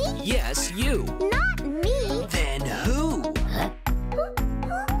 Who, me? Yes, you. Not me. Then who?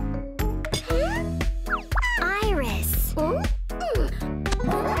 Iris. Who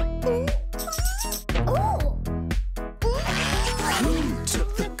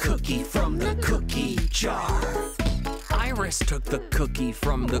took the cookie from the cookie jar? Iris took the cookie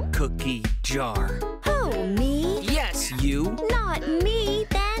from the cookie jar. Who, me? Yes, you. Not me.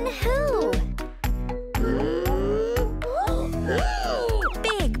 Then who?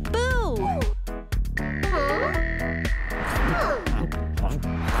 Big Boo.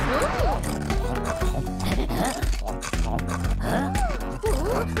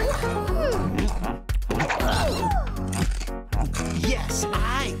 Yes,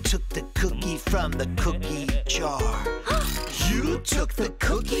 I took the cookie from the cookie jar. You took the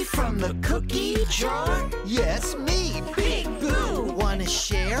cookie from the cookie jar? Yes, me, Big Boo. Wanna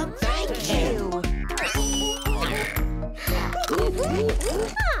share? Thank you.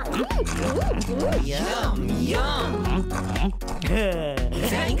 Yum, yum.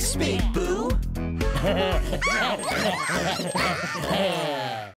 Thanks, Big Boo.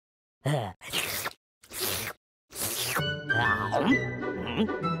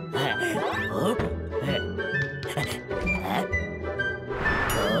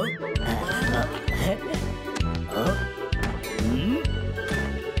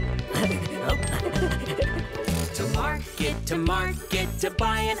 market to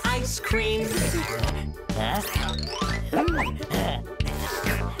buy an ice cream.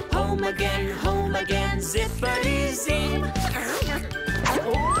 Home again, zippity-zing.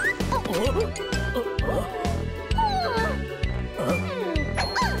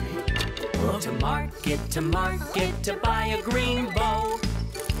 To market to buy a green bow.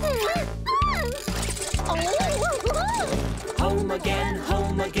 Home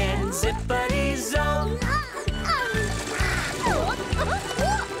again, zippity-zo.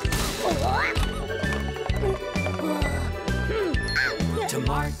 To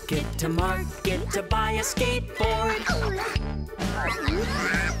market to buy a skateboard.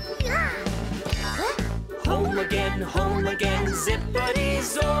 Home again,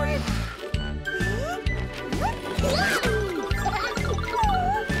 zippity-zord.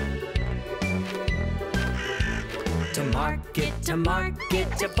 To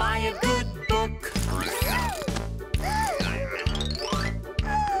market to buy a good book.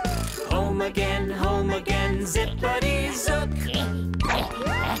 Home again, zippity-zook.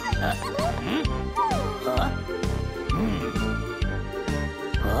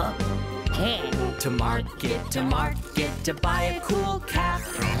 To market to buy a cool cap.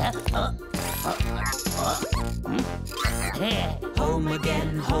 Home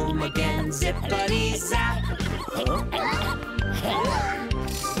again, zippity-zap.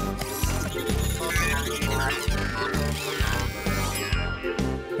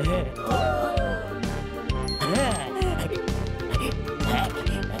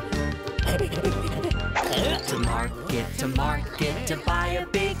 To market to buy a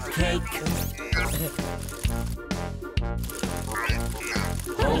big cake.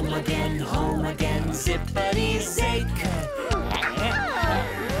 Home again, zippity-zake.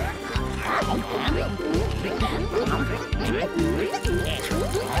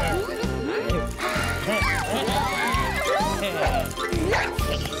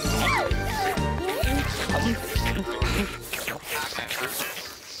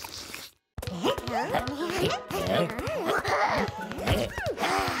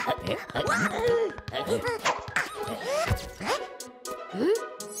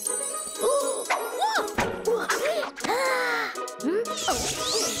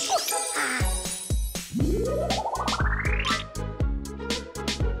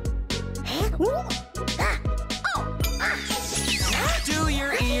 Do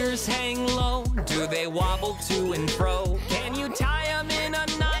your ears hang low? Do they wobble to and fro? Can you tie them in a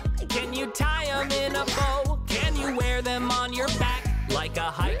knot? Can you tie them in a bow? Can you wear them on your back like a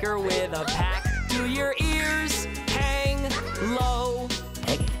hiker with a pack? Do your ears hang low?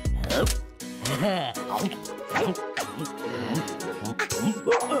 Do your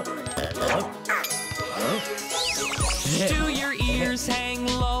ears hang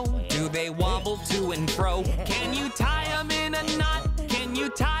low? Do they wobble to and fro? Can you tie them in a knot? Can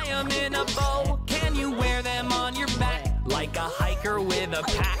you tie them in a bow? Can you wear them on your back like a hiker with a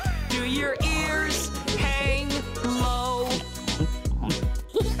pack? Do your ears hang low?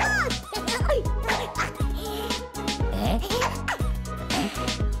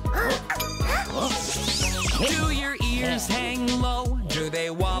 Do your ears hang low? Do they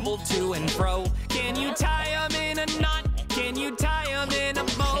wobble to and fro? Can you tie them in a knot? Can you tie them in a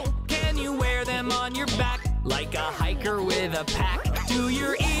bow? Can you wear them on your back like a hiker with a pack? Do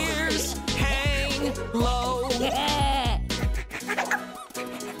your ears hang low?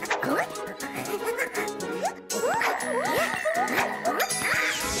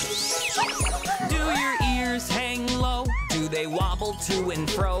 Do your ears hang low? Do they wobble to and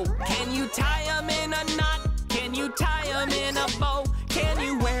fro? Can you tie them in a knot? Can you tie them in a bow? Can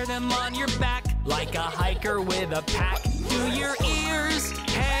you wear them on your back like a hiker with a pack? Do your ears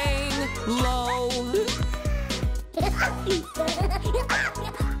hang low?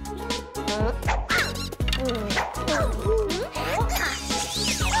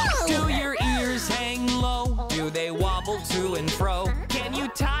 Do your ears hang low? Do they wobble to and fro? Can you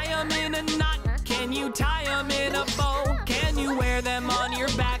tie them in a knot? Can you tie them in a bow? Can you wear them on your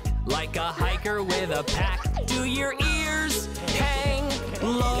back like a hiker with a pack? Do your ears hang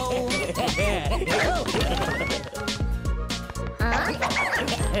low?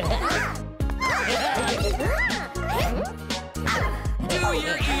 Do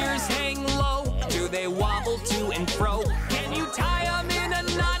your ears hang low? Do they wobble to and fro? Can you tie them in a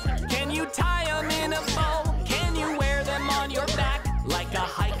knot? Can you tie them in a bow? Can you wear them on your back like a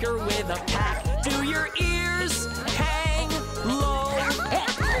hiker with a pack? Do your ears hang low?